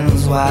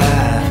reasons why.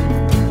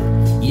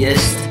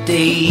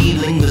 Yesterday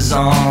lingers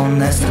on,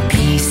 that's the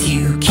piece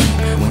you keep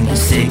when you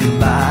say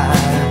goodbye.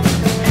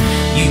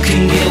 You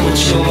can get what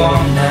you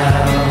want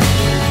now,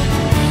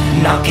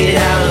 knock it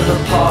out of the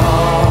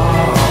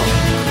park.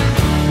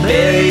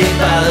 Bury it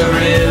by the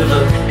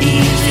river,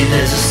 easy,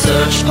 there's a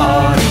search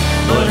party,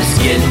 but it's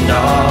getting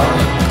dark.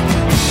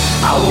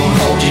 I won't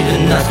hold you to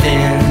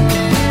nothing,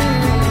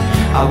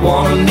 I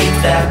wanna make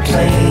that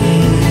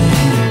plain.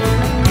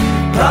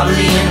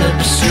 Probably end up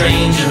a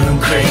stranger and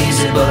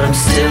crazy, but I'm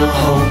still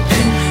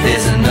hoping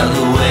there's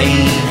another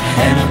way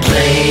and a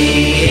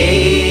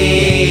place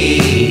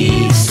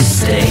to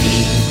stay.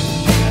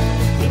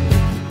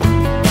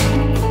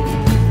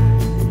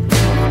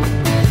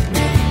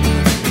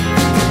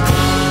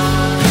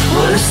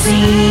 What a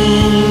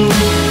scene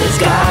that's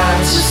got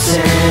you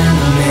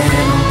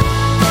sentimental.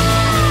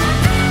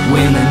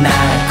 When the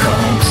night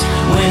comes,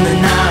 when the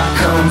night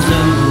comes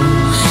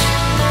loose,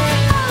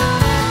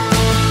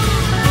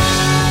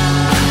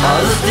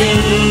 all the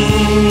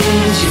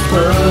things you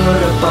put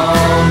up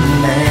on the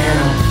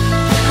mantle.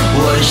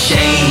 What a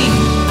shame,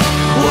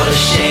 what a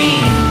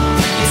shame,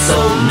 it's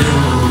old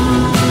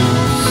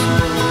news.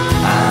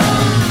 I'm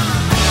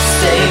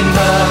staying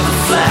above the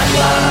flat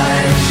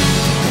line,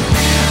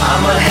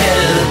 I'm ahead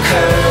of the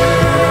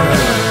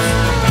curve.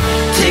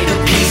 Take a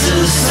piece of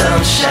the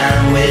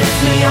sunshine with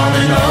me on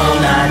an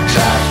all-night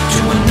drive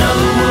to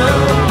another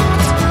world.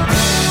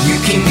 You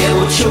can get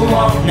what you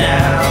want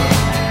now,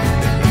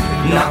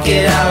 knock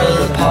it out of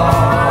the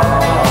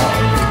park.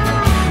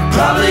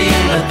 Probably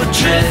end up a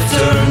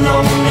drifter and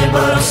lonely,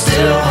 but I'm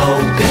still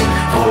hoping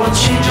for a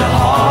change of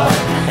heart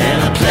and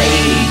a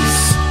place,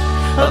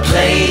 a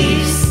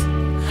place,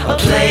 a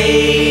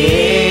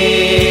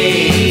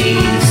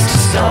place to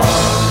start.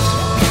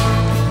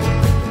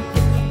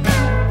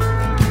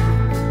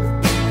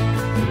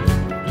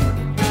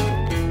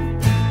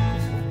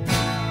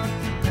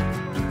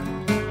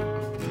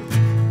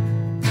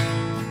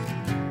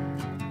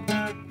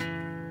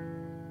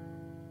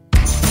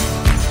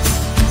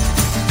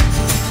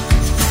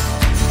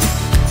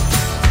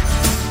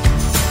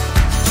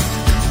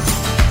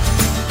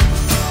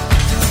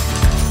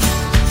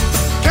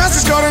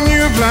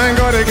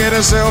 Gotta get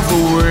herself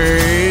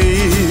away.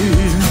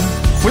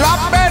 Well,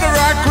 I better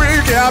act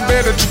quick, yeah, I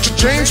better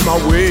change my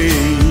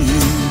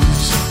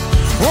ways.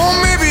 Oh,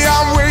 maybe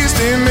I'm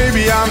wasting,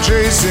 maybe I'm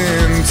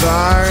chasing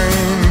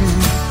time.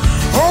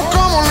 Oh,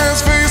 come on,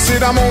 let's face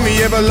it, I'm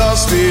only ever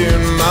lost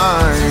in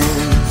mine.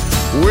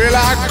 Well,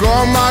 I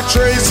got my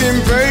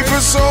tracing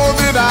paper so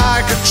that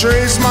I could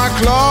trace my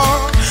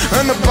clock.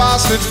 And the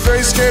bastard's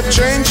face kept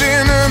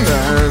changing and the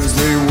hands,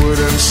 they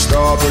wouldn't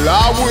stop. Well,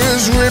 I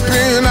was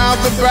ripping out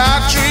the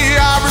battery,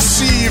 I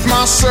received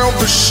myself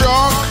a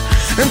shock.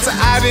 And to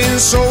add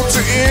insult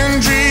to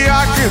injury,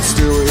 I could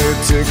still hear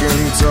tick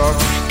and talk.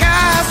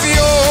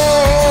 Casio,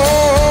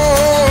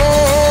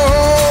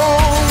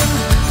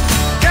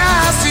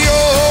 Casio,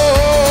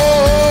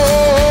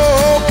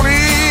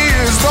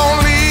 please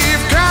don't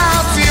leave.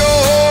 Casio,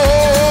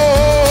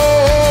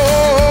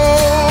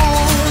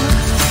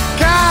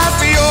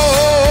 Casio,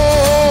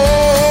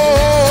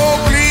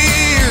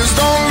 please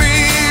don't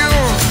leave.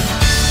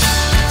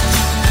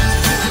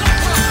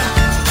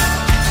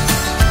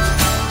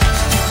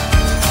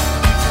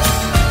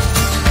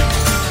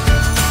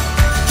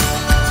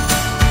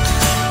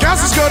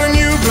 Cassie's got a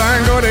new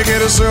plan, gotta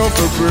get herself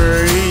a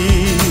break.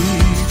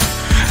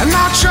 And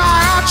I try,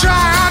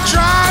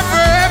 for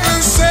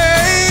heaven's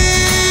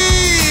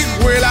sake.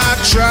 Well, I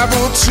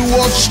traveled to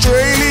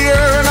Australia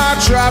and I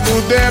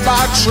traveled there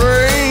by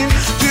train.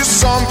 This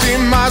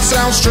something might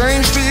sound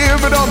strange to you,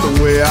 but on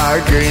the way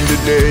I came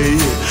today.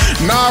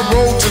 And I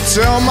wrote to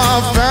tell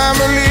my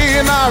family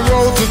and I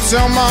wrote to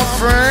tell my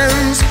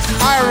friends.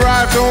 I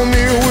arrived home,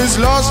 it was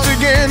lost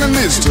again, and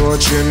this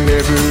torture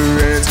never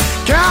ends.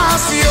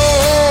 Cassio,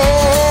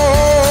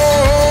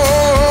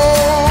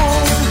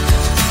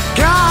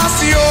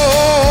 Cassio,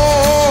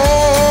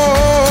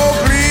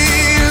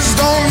 please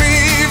don't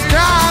leave.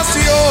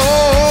 Cassio,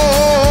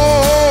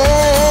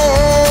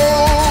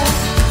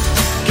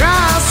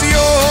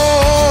 Cassio,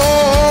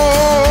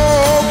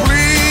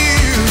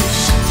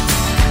 please.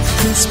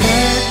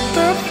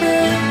 Inspector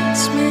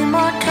Fritz, me,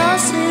 my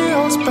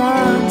Cassio's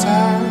burnt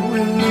out.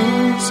 We're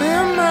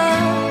losing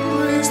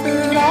memories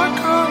that I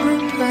can't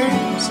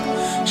replace.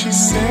 She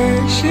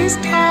says she's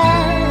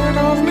tired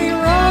of me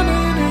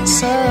running in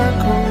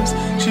circles.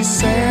 She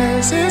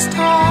says it's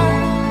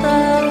time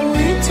that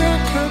we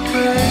took a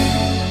break.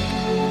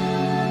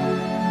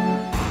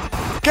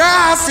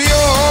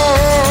 Cassio,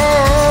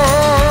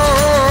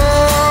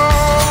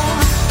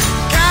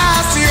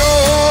 Cassio,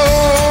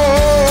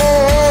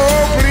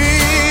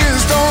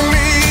 please don't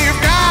leave.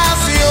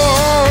 Cassio,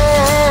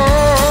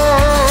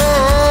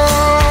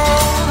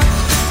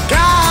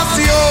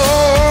 Cassio,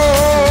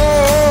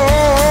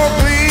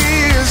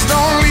 please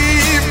don't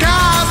leave.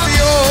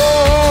 Cassio,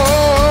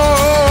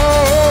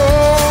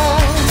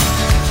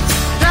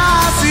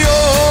 Cassio,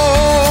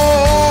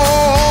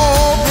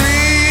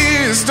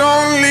 please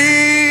don't leave.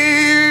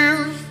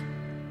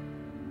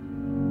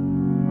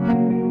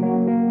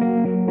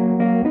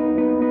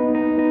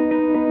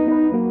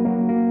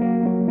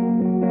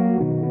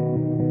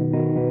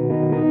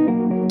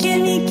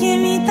 Give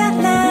me that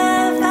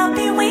love I'll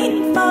be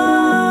waiting for,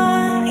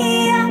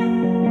 yeah.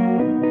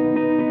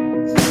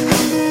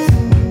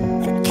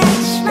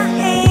 Catch my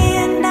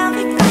hand, I'll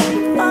be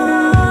fighting for,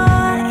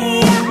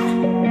 yeah.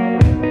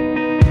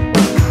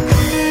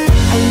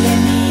 Let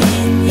me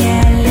in,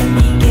 yeah, let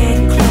me get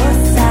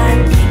closer.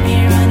 Keep me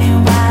running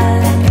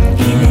wild, I can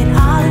feel it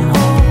all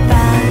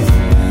over.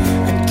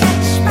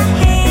 Catch my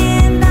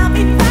hand, I'll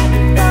be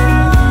fighting for,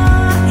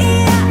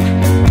 yeah.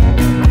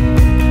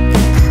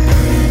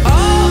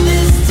 All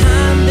this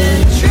time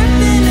been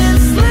tripping and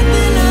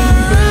slipping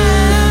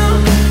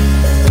around.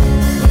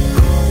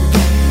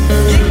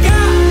 You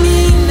got me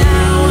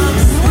now, I'm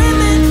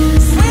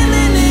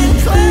swimming in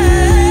clouds.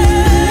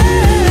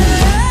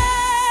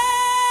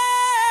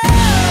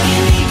 In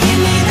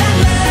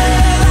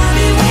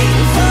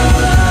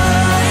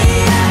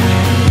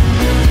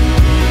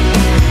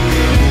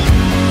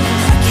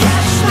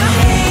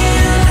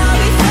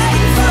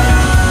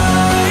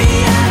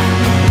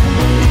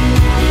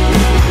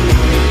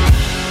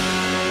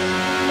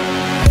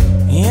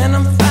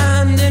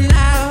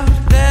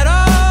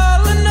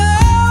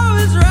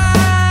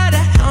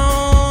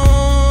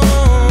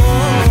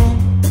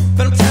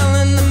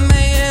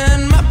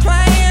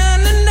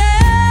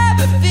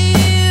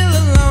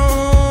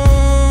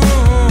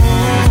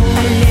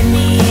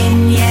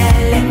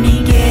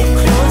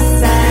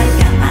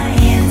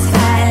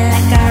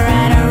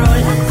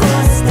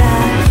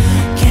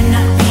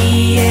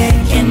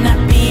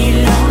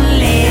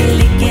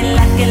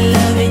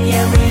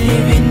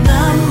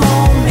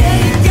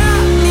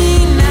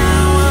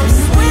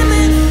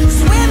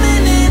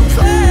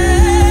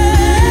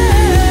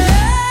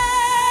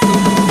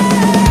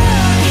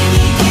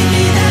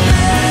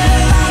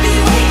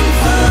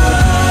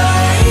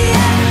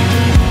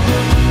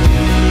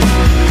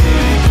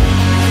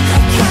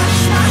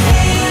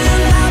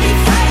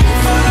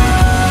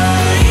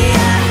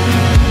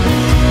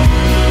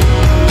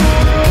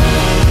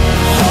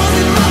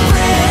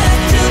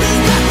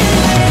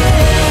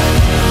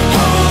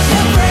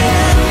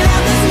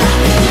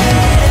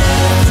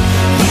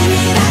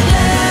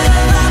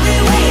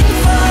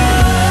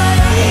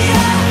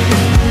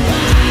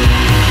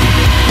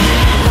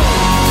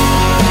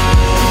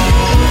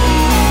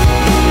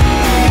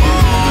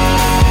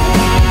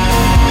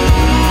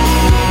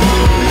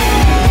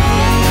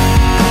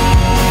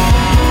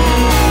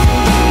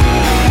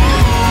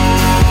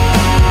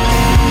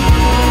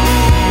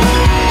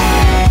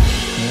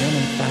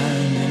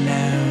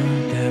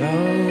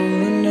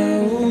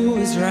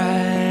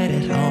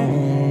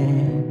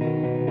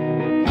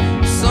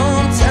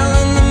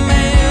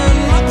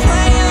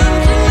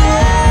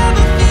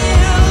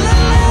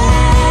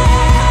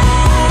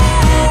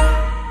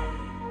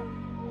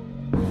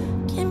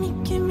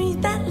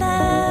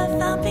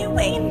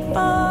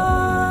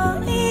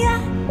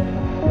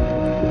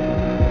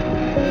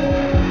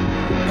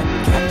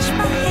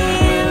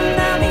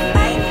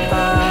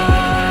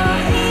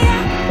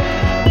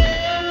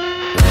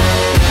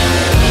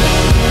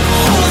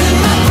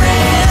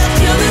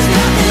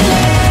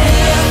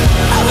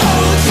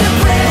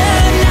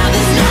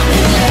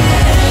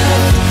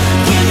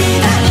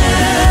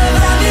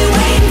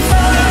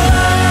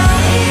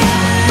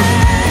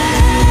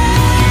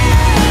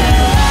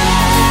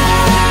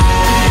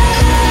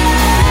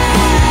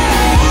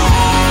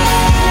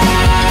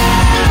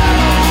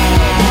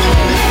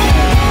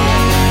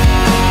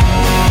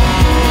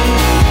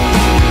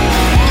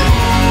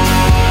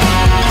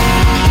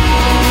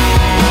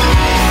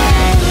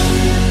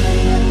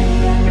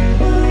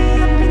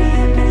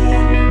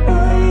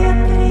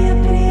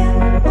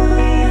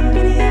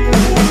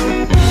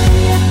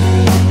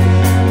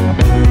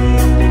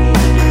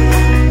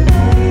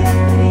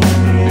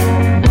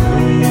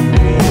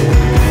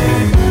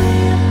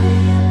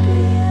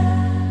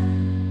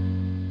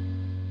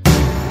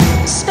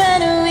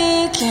Spent a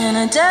week in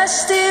a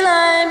dusty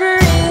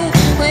library,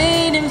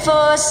 waiting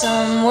for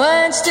some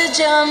words to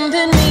jump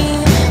in me.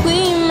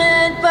 We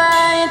met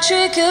by a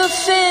trick of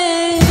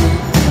fate.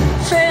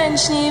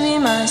 French Navy,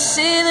 my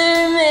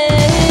sailor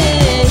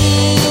maid.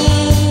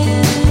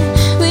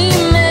 We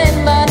met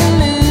by the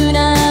moon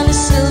and the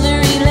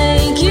silvery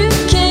lake. You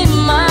came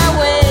my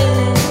way,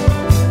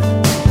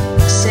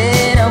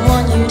 said I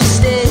want you to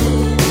stay.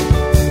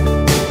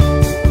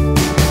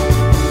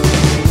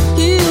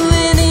 You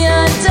with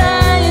your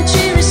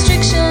dietary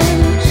restriction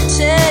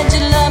said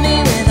you love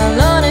me with a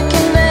lot of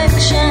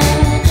conviction.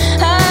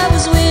 I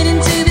was waiting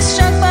to be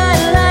struck by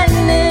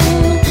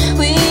lightning,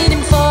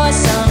 waiting for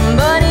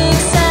somebody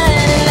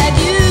excited like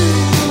you.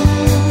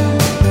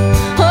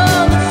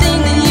 Oh, the thing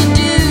that you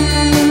do,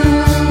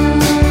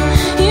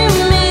 you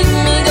make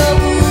me go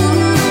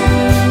ooh.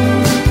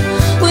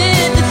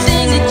 With the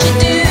thing that you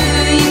do,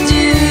 you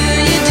do,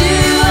 you do.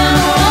 I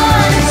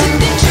wanted to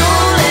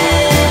control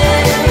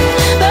it,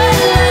 but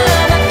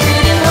love, I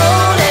couldn't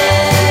hold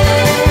it.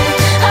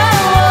 I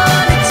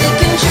wanted to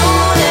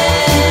control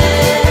it,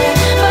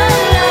 but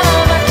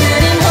love, I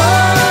couldn't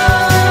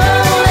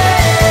hold it.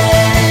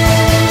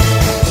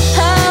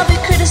 I'll be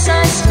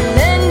criticized for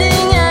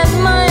lending at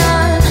my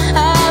heart. I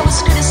was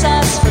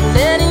criticized for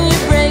letting you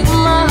break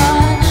my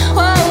heart.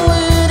 Why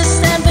would I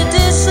stand for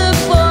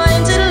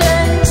disappointed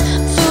legs?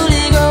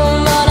 Fully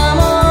grown, but I'm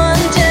on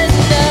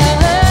tender.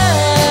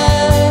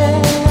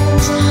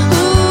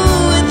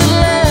 Ooh, with the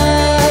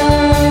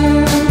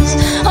legs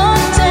on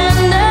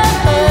tender.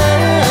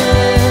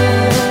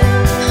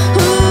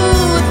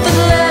 Ooh, with the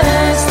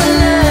legs, the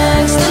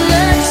legs, the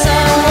legs.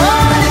 I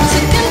wanted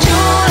to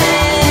control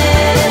it,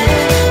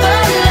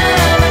 but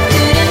love, I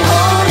couldn't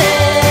hold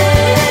it.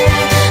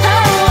 I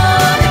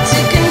wanted to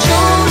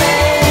control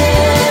it,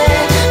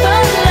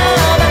 but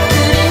love, I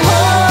couldn't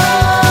hold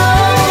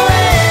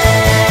it.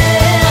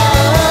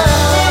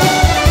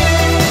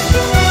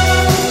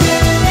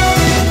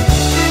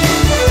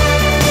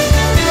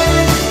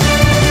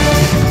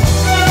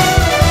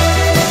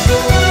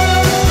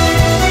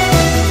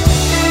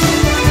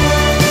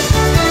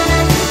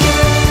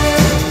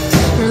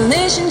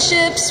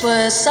 Relationships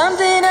were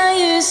something I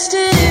used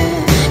to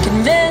do.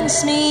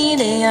 Convince me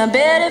they are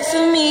better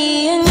for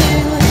me and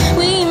you.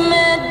 We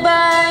met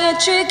by a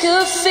trick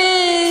of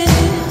fate.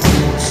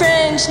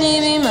 French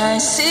Navy, my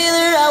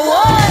sailor. I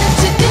wanted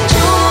to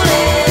control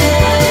it,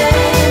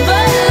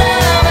 but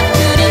love, I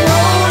couldn't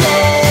hold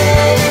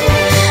it.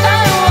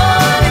 I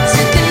wanted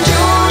to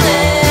control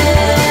it,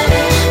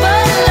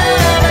 but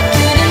love, I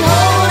couldn't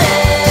hold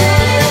it.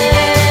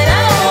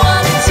 I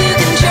wanted to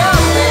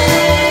control it,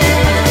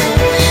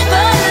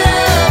 but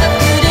love, I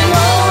couldn't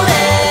hold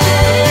it.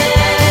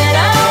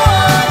 I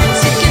wanted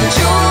to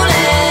control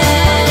it,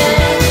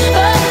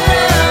 but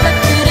love, I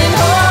couldn't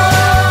hold it.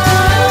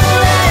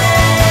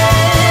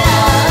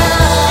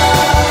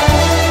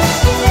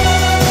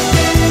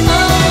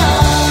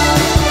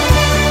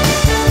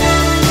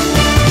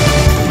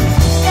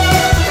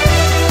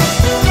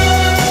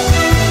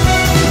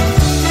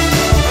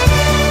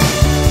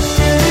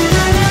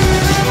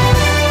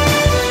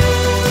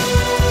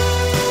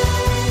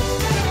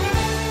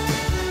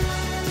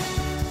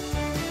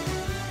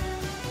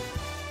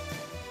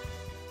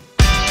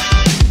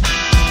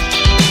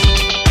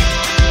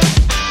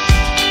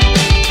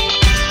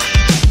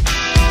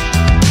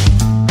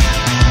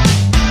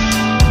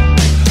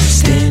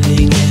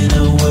 Standing in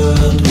a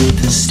world with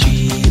the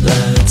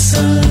streetlight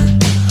sun,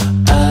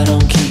 I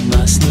don't keep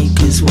my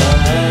sneakers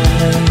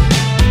wide.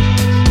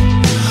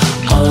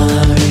 All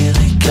I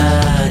really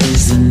got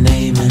is the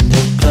name and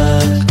the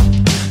bug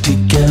to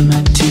get me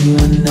to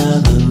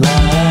another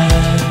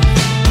life.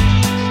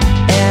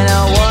 And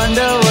I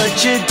wonder what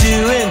you're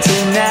doing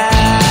tonight.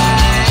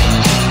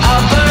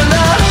 I'll burn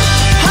the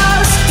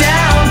house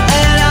down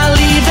and I'll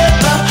leave it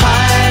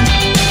behind.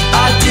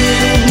 I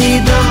didn't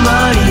need the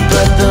money,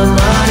 but the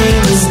money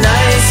was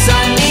nice.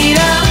 I need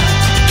a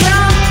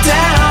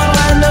countdown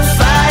when the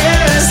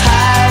fire is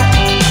high.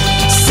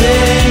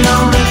 Sitting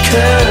on the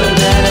curb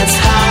and it's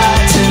hot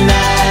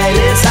tonight.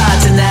 It's hot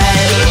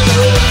tonight.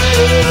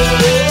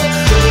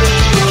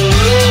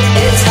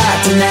 It's hot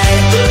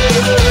tonight.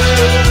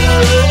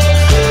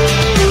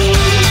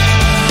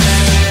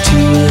 2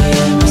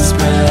 a.m. is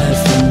bright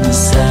from the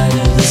side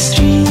of the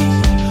street.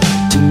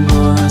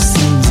 Tomorrow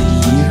seems a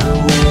year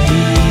away.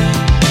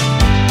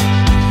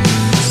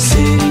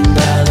 Sitting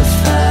by the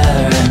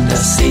fire and I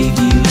save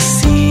you a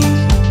seat.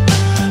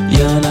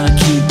 You're not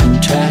keeping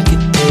track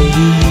of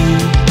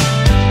days.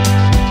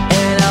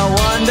 And I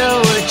wonder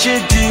what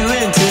you're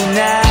doing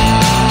tonight.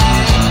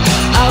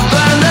 I'll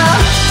burn the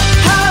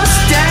house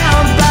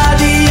down by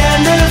the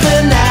end of the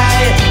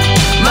night.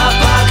 My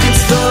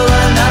pocket's full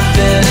of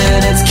nothing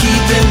and it's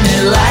keeping me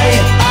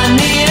light. I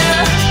need a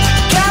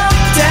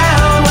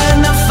countdown when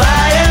the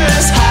fire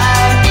is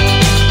high.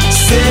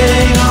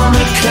 Sitting on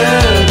the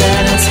curb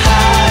and it's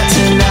hot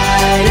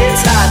tonight.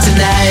 It's hot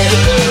tonight.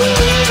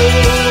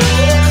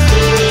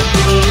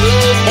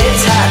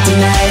 It's hot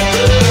tonight.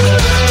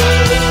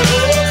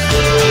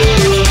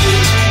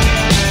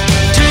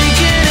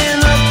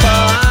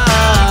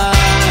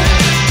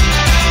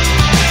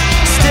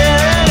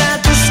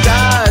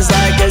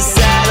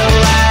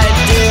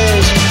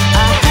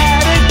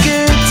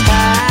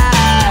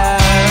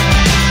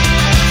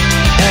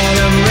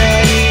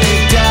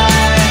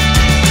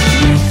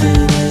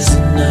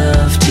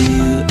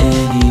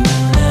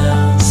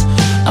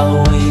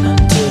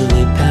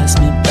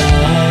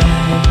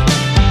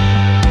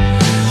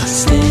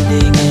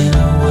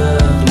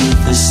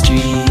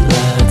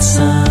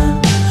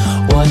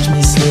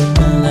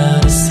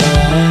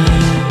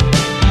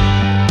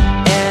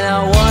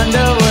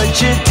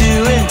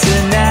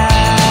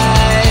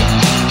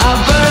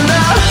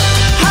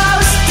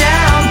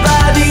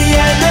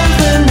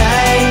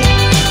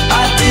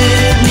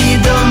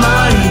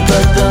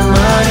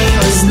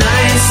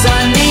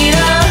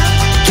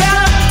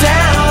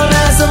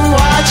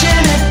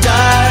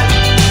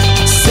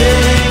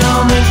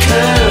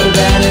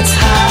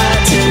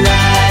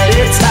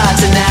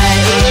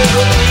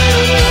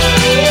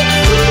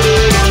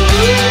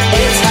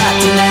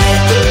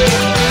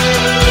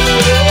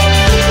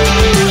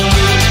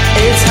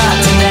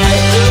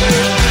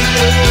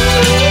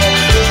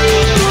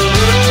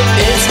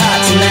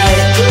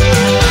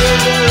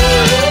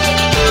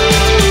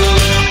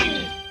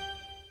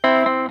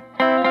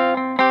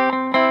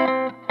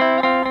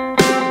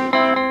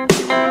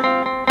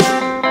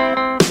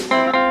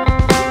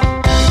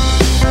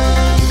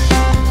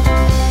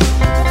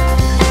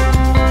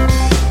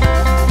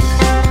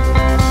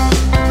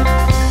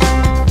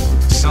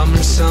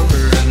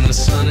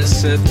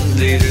 said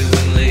later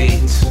than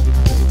late.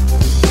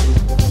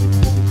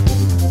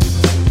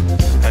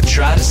 I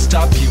try to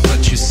stop you,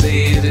 but you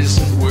say it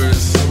isn't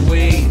worth the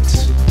wait.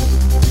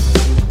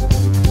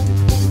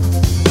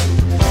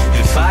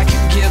 If I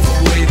could give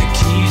away the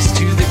keys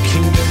to the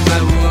kingdom,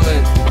 I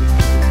would.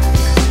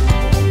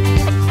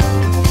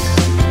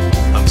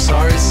 I'm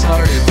sorry,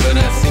 but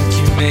I think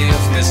you may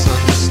have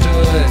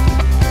misunderstood.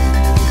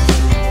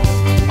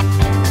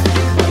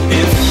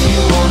 If you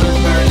wanna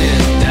burn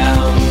it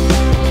down,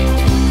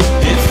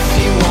 if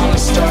you wanna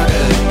start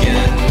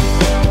again,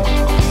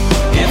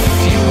 if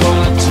you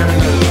wanna turn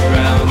it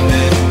around,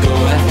 then go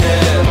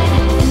ahead.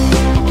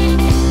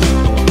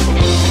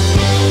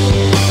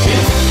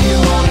 If you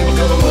wanna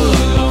go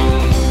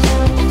alone,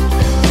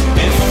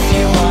 if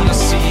you wanna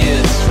see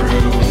it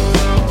through,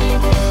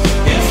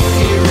 if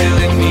you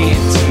really need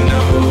to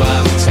know,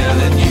 I'm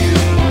telling you.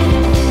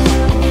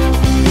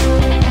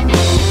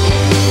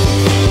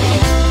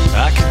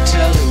 I could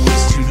tell it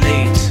was too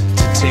late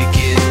to take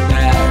it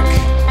back.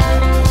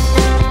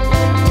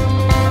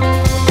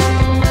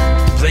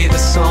 Play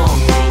the song,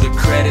 roll the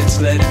credits,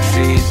 let it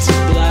fade to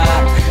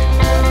black.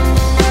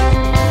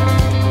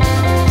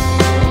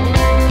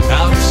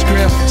 Out of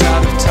script,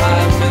 out of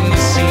time, and the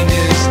scene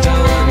is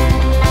done.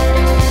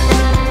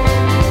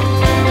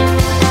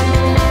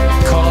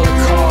 Call a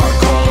car,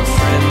 call a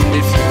friend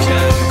if you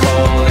can,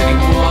 call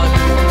anyone.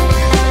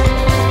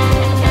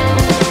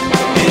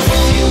 If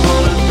you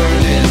wanna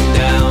burn it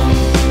down,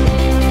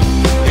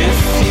 if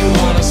you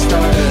wanna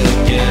start it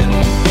again,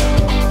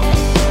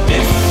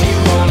 if you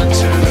wanna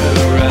turn it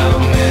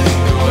around, then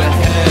go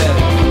ahead.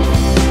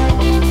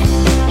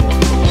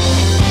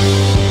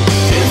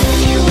 If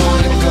you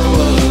wanna go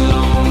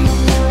alone,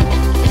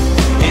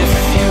 if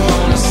you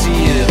wanna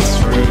see it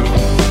through,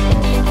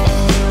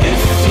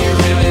 if you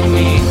really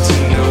need to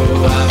know,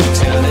 I'm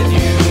telling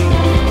you.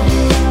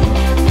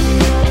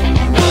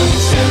 I'm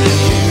telling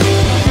you.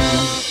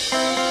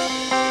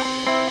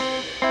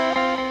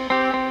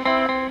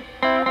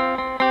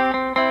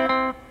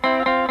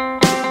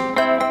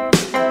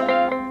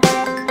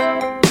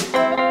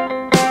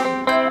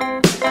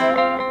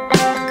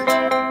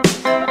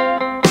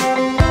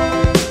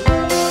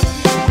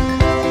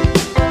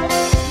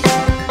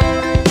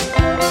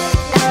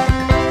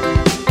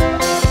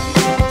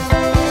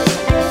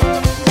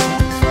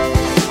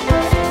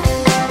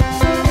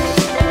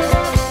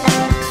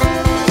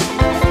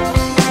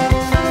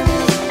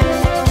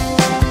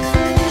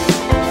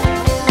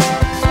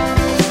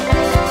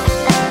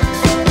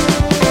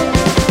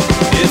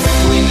 If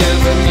we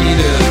never meet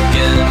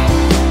again,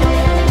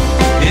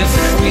 if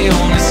we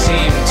only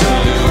seem to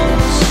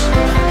lose,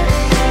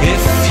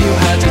 if you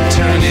had to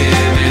turn it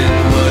in,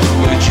 what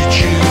would you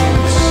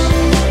choose?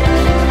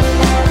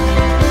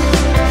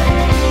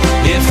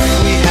 If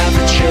we have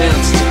a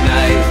chance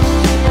tonight,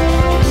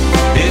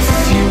 if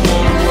you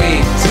wanna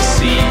wait to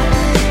see,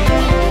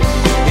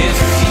 if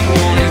you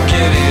wanna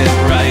get it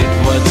right,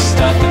 what's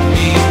stopping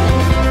me?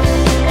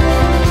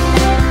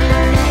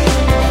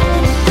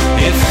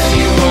 If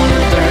you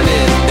wanna burn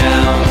it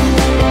down,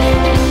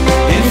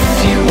 if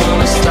you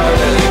wanna start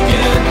it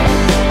again,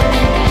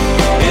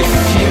 if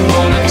you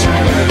wanna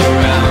turn it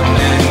around,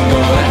 then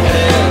go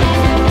ahead.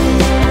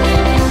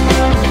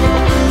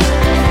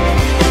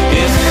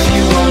 If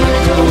you wanna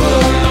go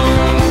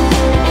alone,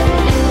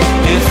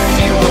 if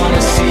you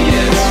wanna see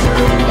it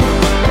through,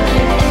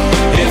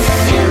 if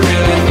you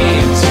really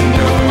need to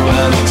know,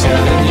 I'm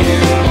telling you.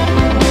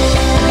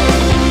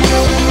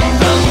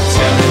 I'm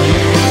telling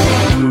you.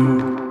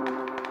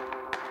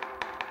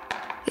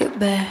 You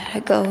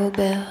better go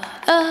build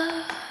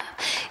up.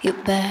 You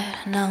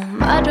better know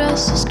my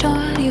dress is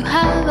torn. You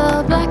have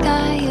a black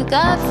eye you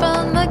got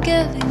from a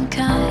giving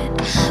kind.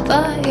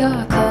 But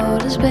your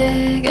coat is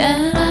big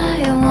and I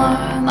am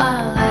warm.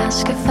 I'll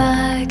ask if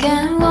I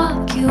can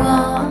walk you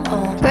on.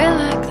 Gray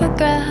like the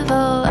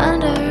gravel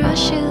under our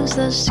shoes.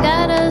 The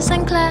sky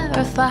doesn't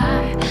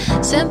clarify.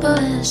 Simple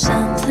as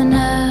something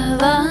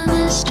of a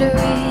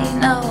mystery.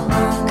 No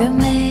longer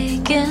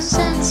making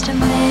sense to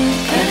me.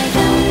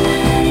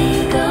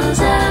 Goes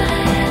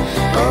high,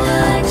 over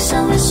like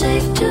someone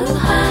safe to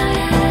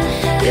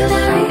hide. You're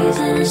the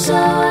reason, so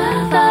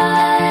have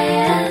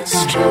I. It's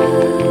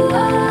true.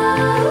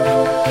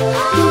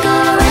 I'm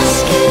gonna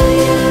rescue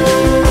you.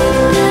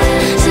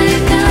 So you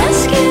can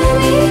rescue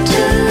me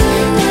too.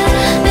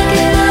 Make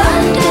it a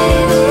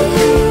rendezvous.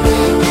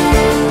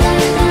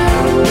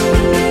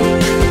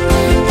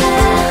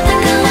 I'm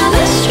gonna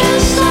be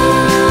stressed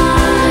out.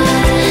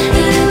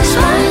 You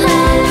smile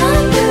and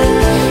I'm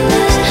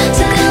bruised.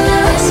 So come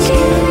and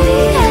rescue me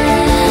and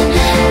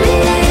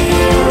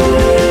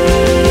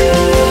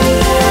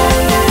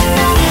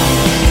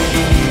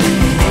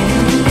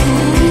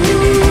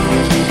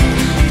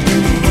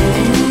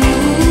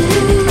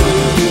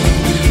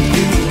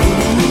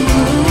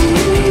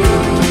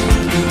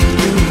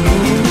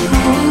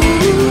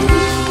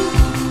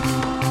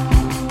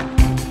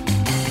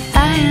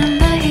I am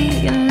the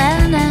heat in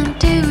an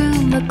empty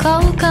room, the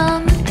cold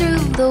coming through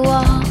the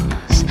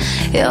walls.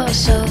 You're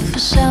so for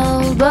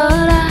soul,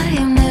 but I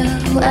am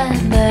new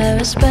and there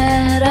is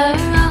better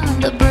on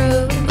the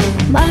brew.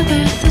 My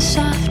breath is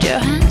soft, your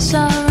hands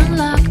are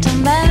unlocked.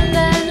 I'm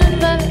bending and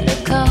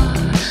vertical.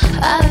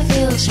 I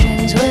feel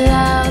strings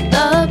without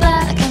the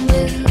black and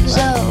blues. A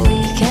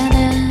weekend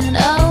in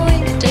a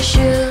winter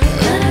shoe.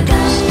 Gonna go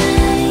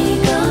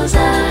eagle's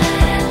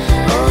eye.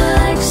 Oh,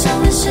 like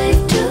someone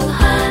safe to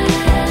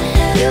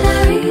hide. You're the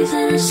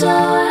reason, so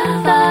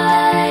have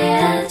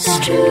I. It's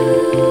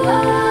true.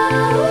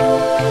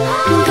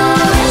 I'm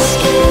gonna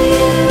rescue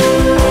you.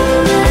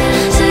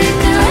 So you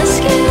can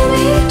rescue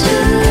me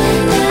too.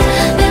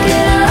 Make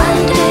it a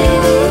rendezvous.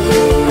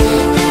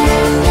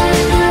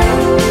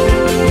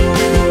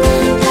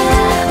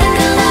 I'm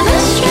gonna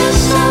miss your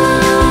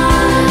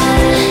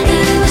side.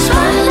 You was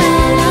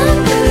smiling and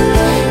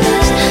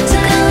bruised. So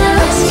come and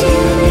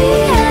rescue me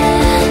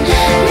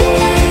and me.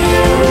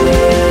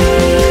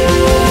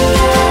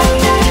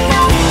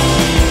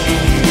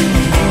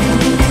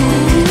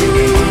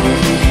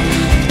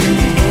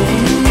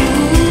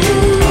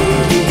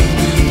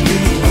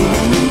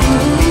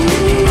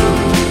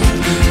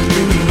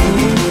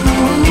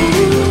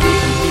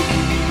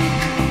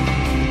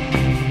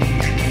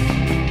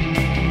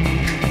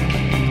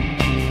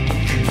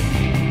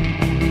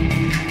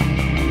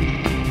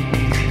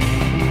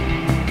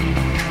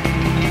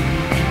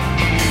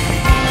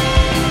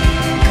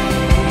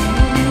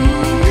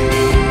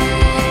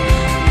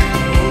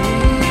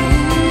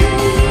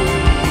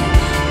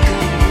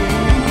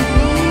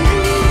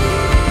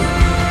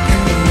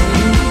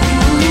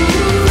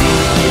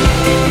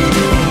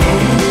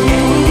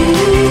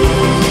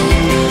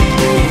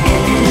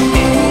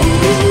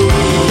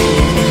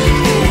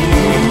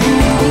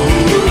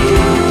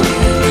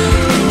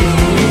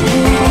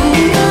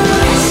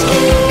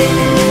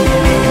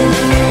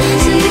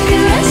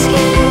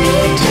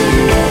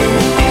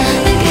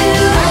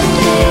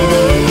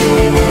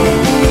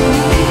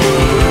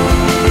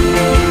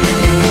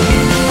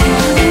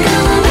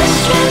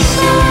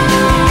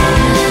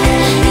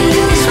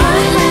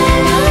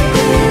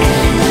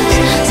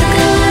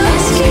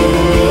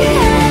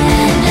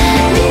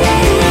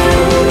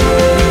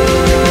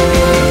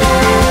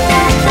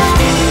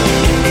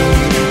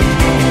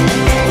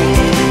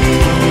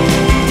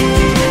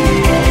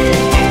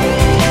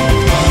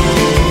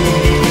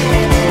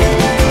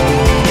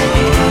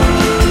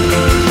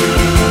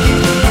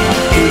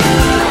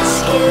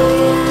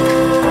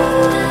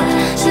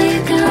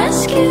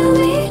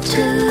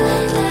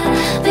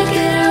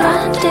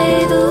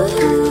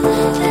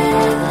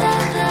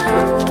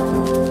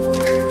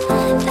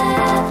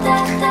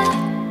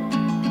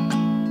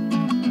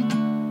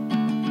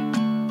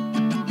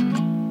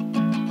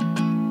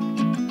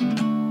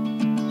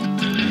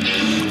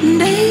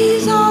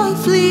 Days are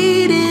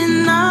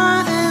fleeting,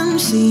 I am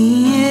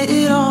seeing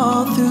it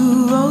all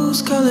through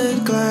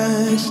rose-colored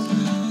glass.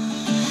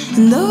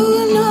 And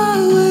though I'm not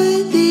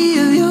worthy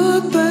of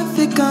your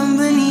perfect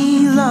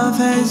company, love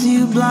has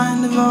you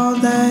blind of all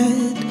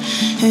that.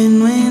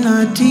 And when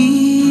our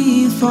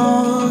teeth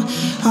fall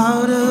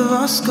out of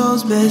our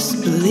skulls,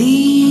 best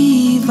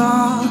believe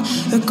I'll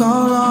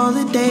recall all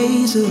the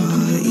days of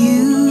our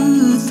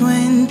youth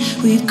when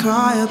we'd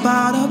cry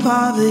about our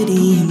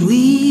poverty and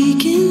we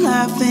can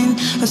laugh in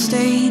a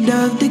state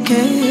of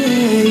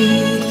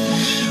decay.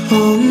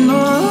 Oh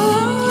no,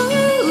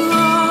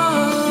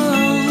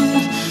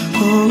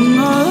 oh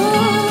no.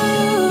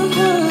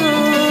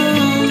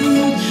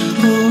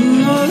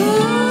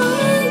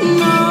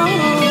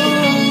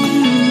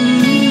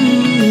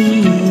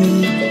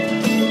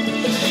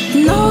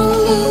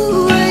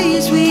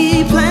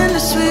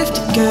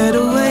 Get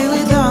away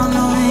without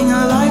knowing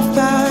our life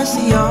past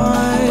the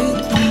yard.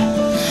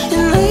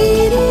 And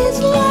ladies'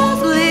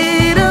 love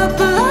lit up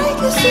like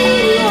the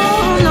city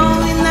hall,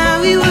 knowing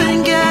that we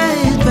wouldn't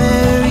get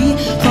very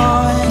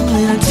far. And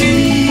when our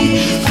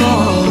teeth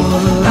fall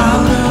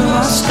out of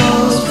our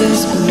skulls,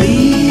 best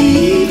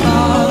believe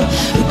I'll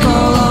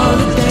recall all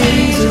the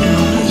days of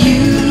our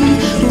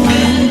youth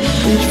when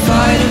we'd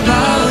fight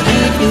about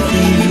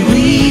everything. And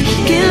we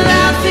can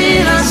laugh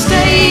in our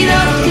state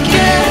of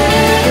decay.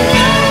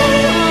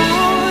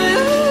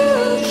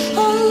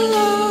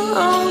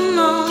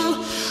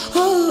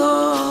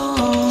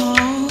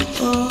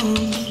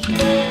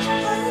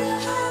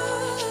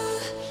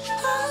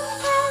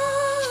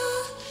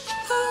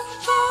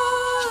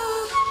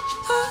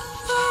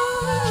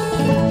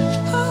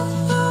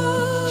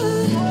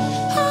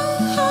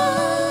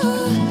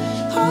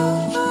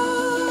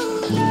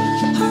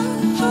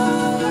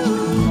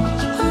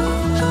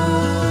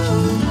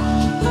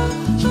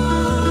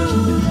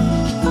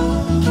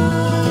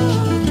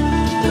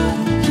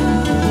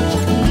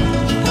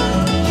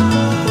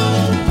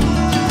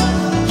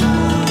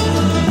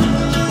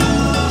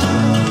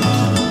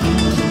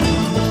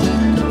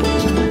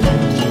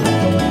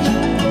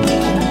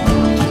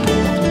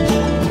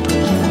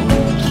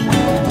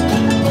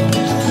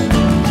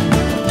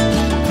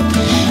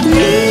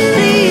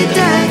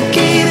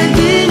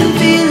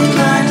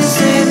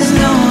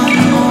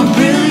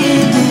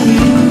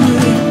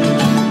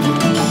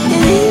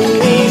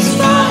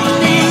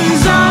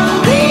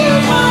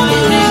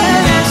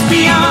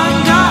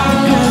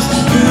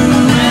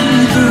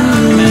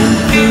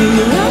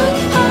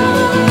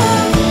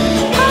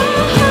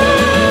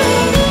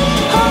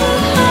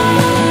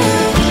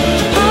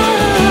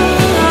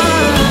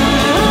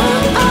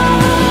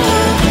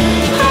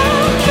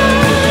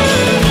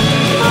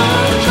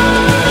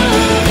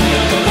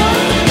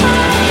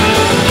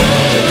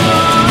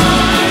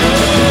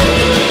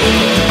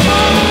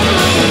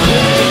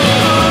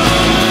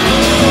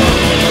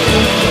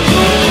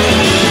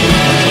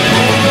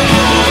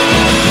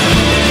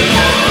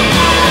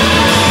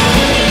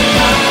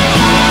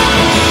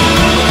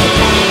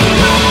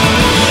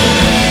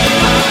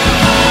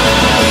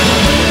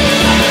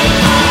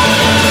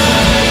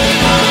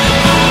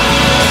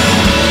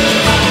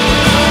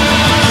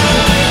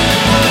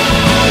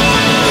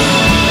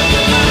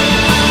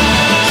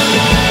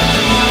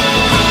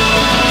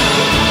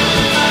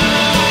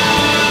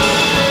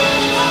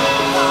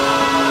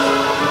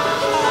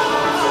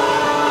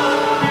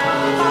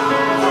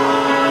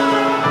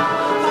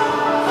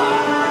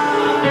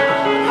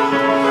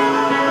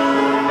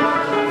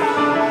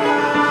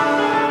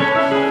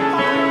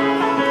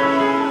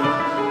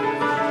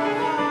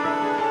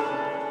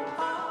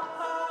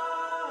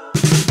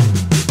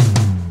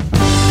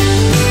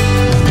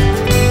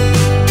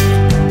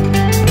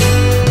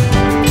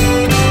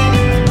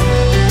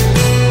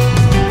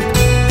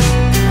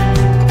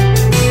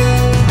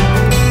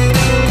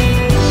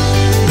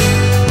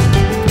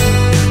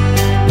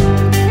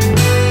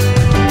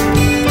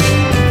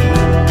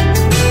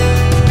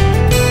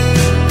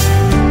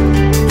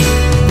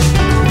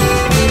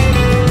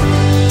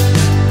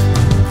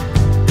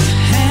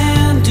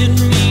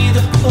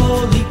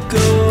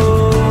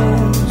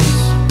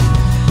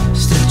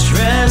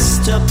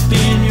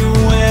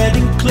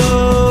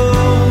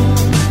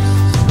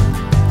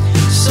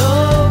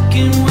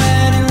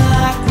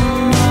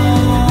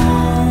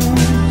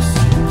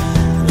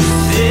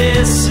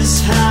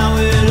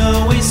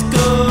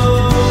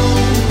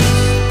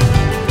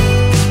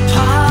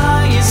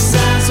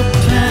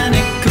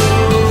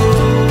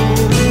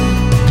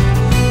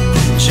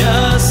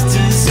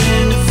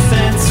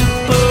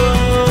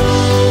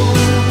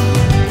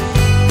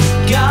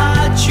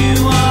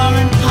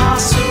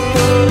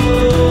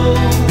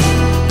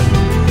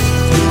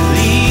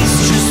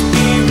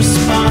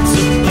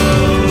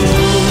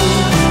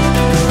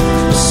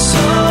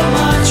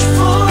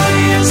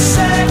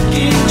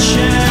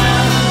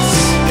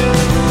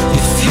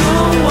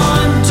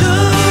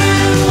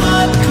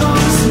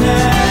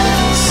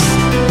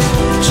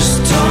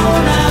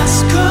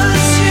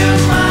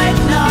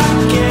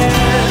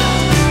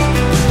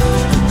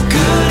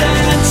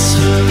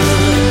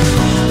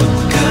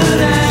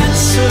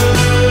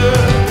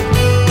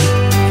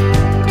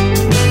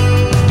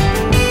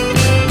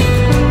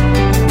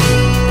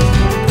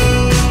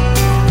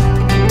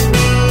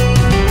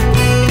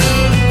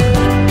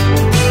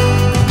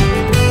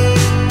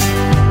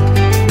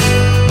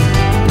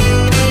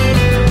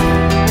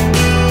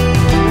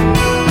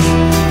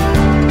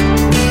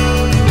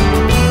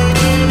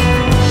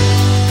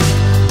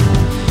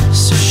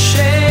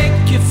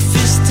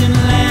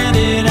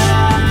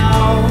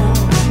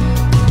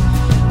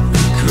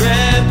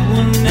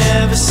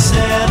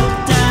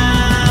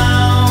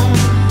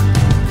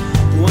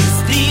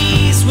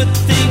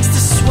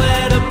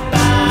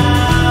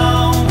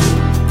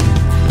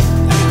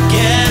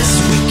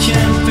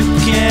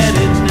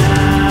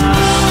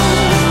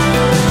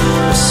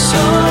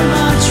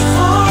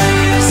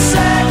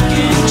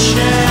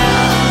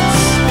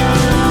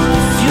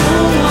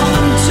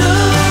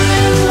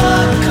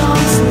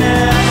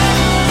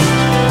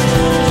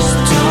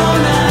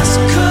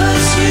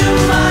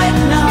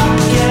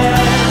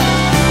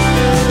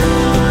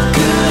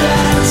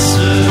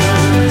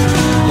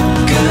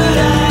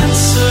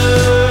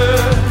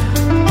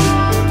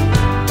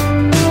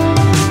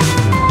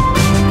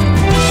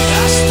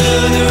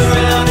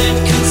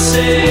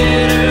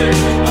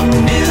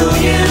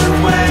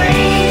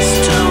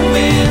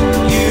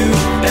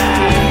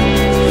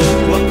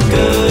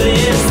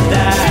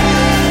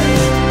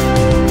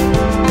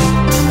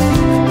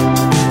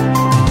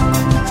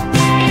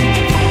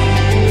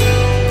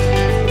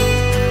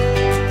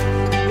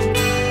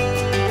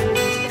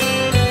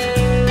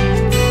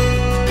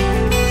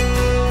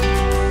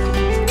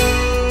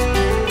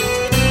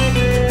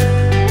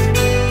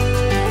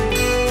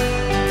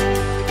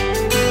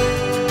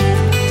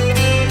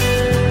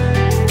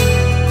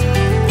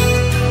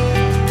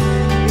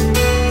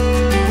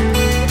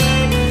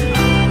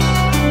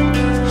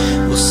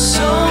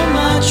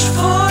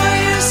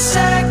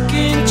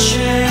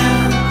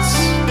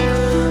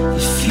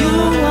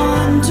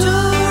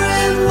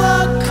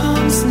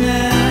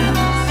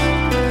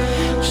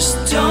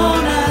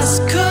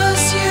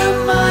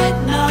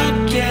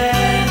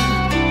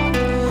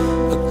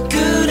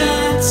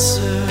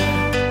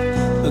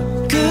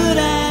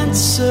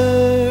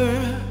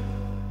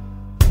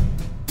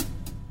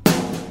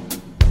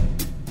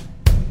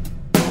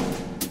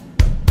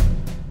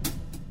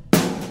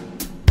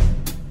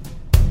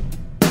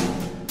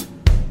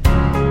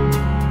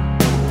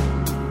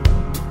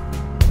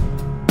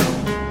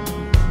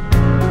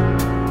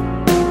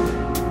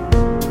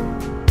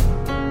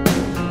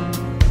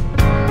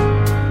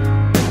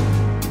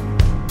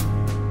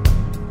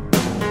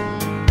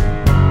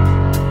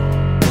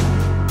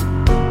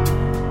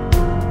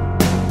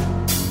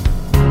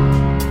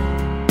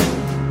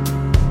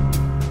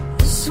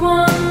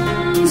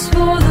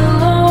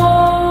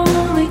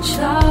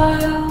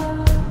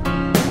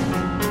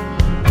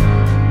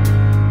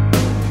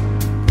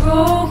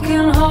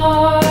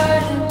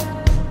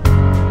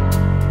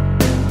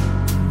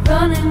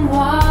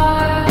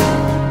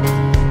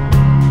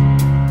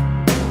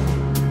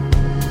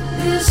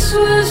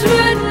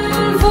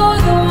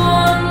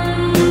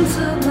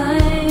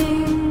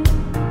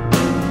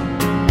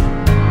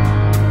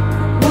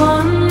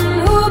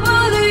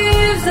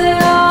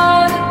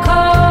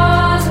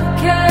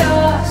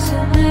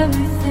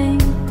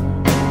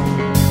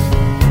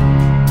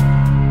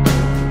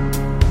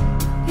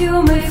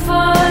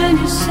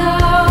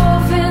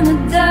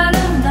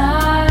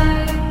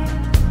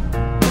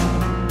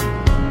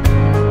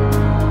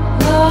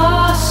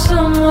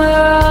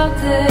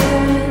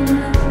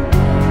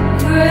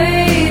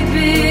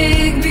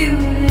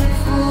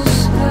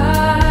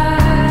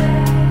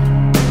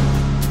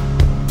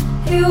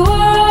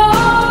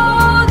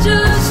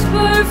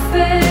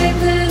 fair.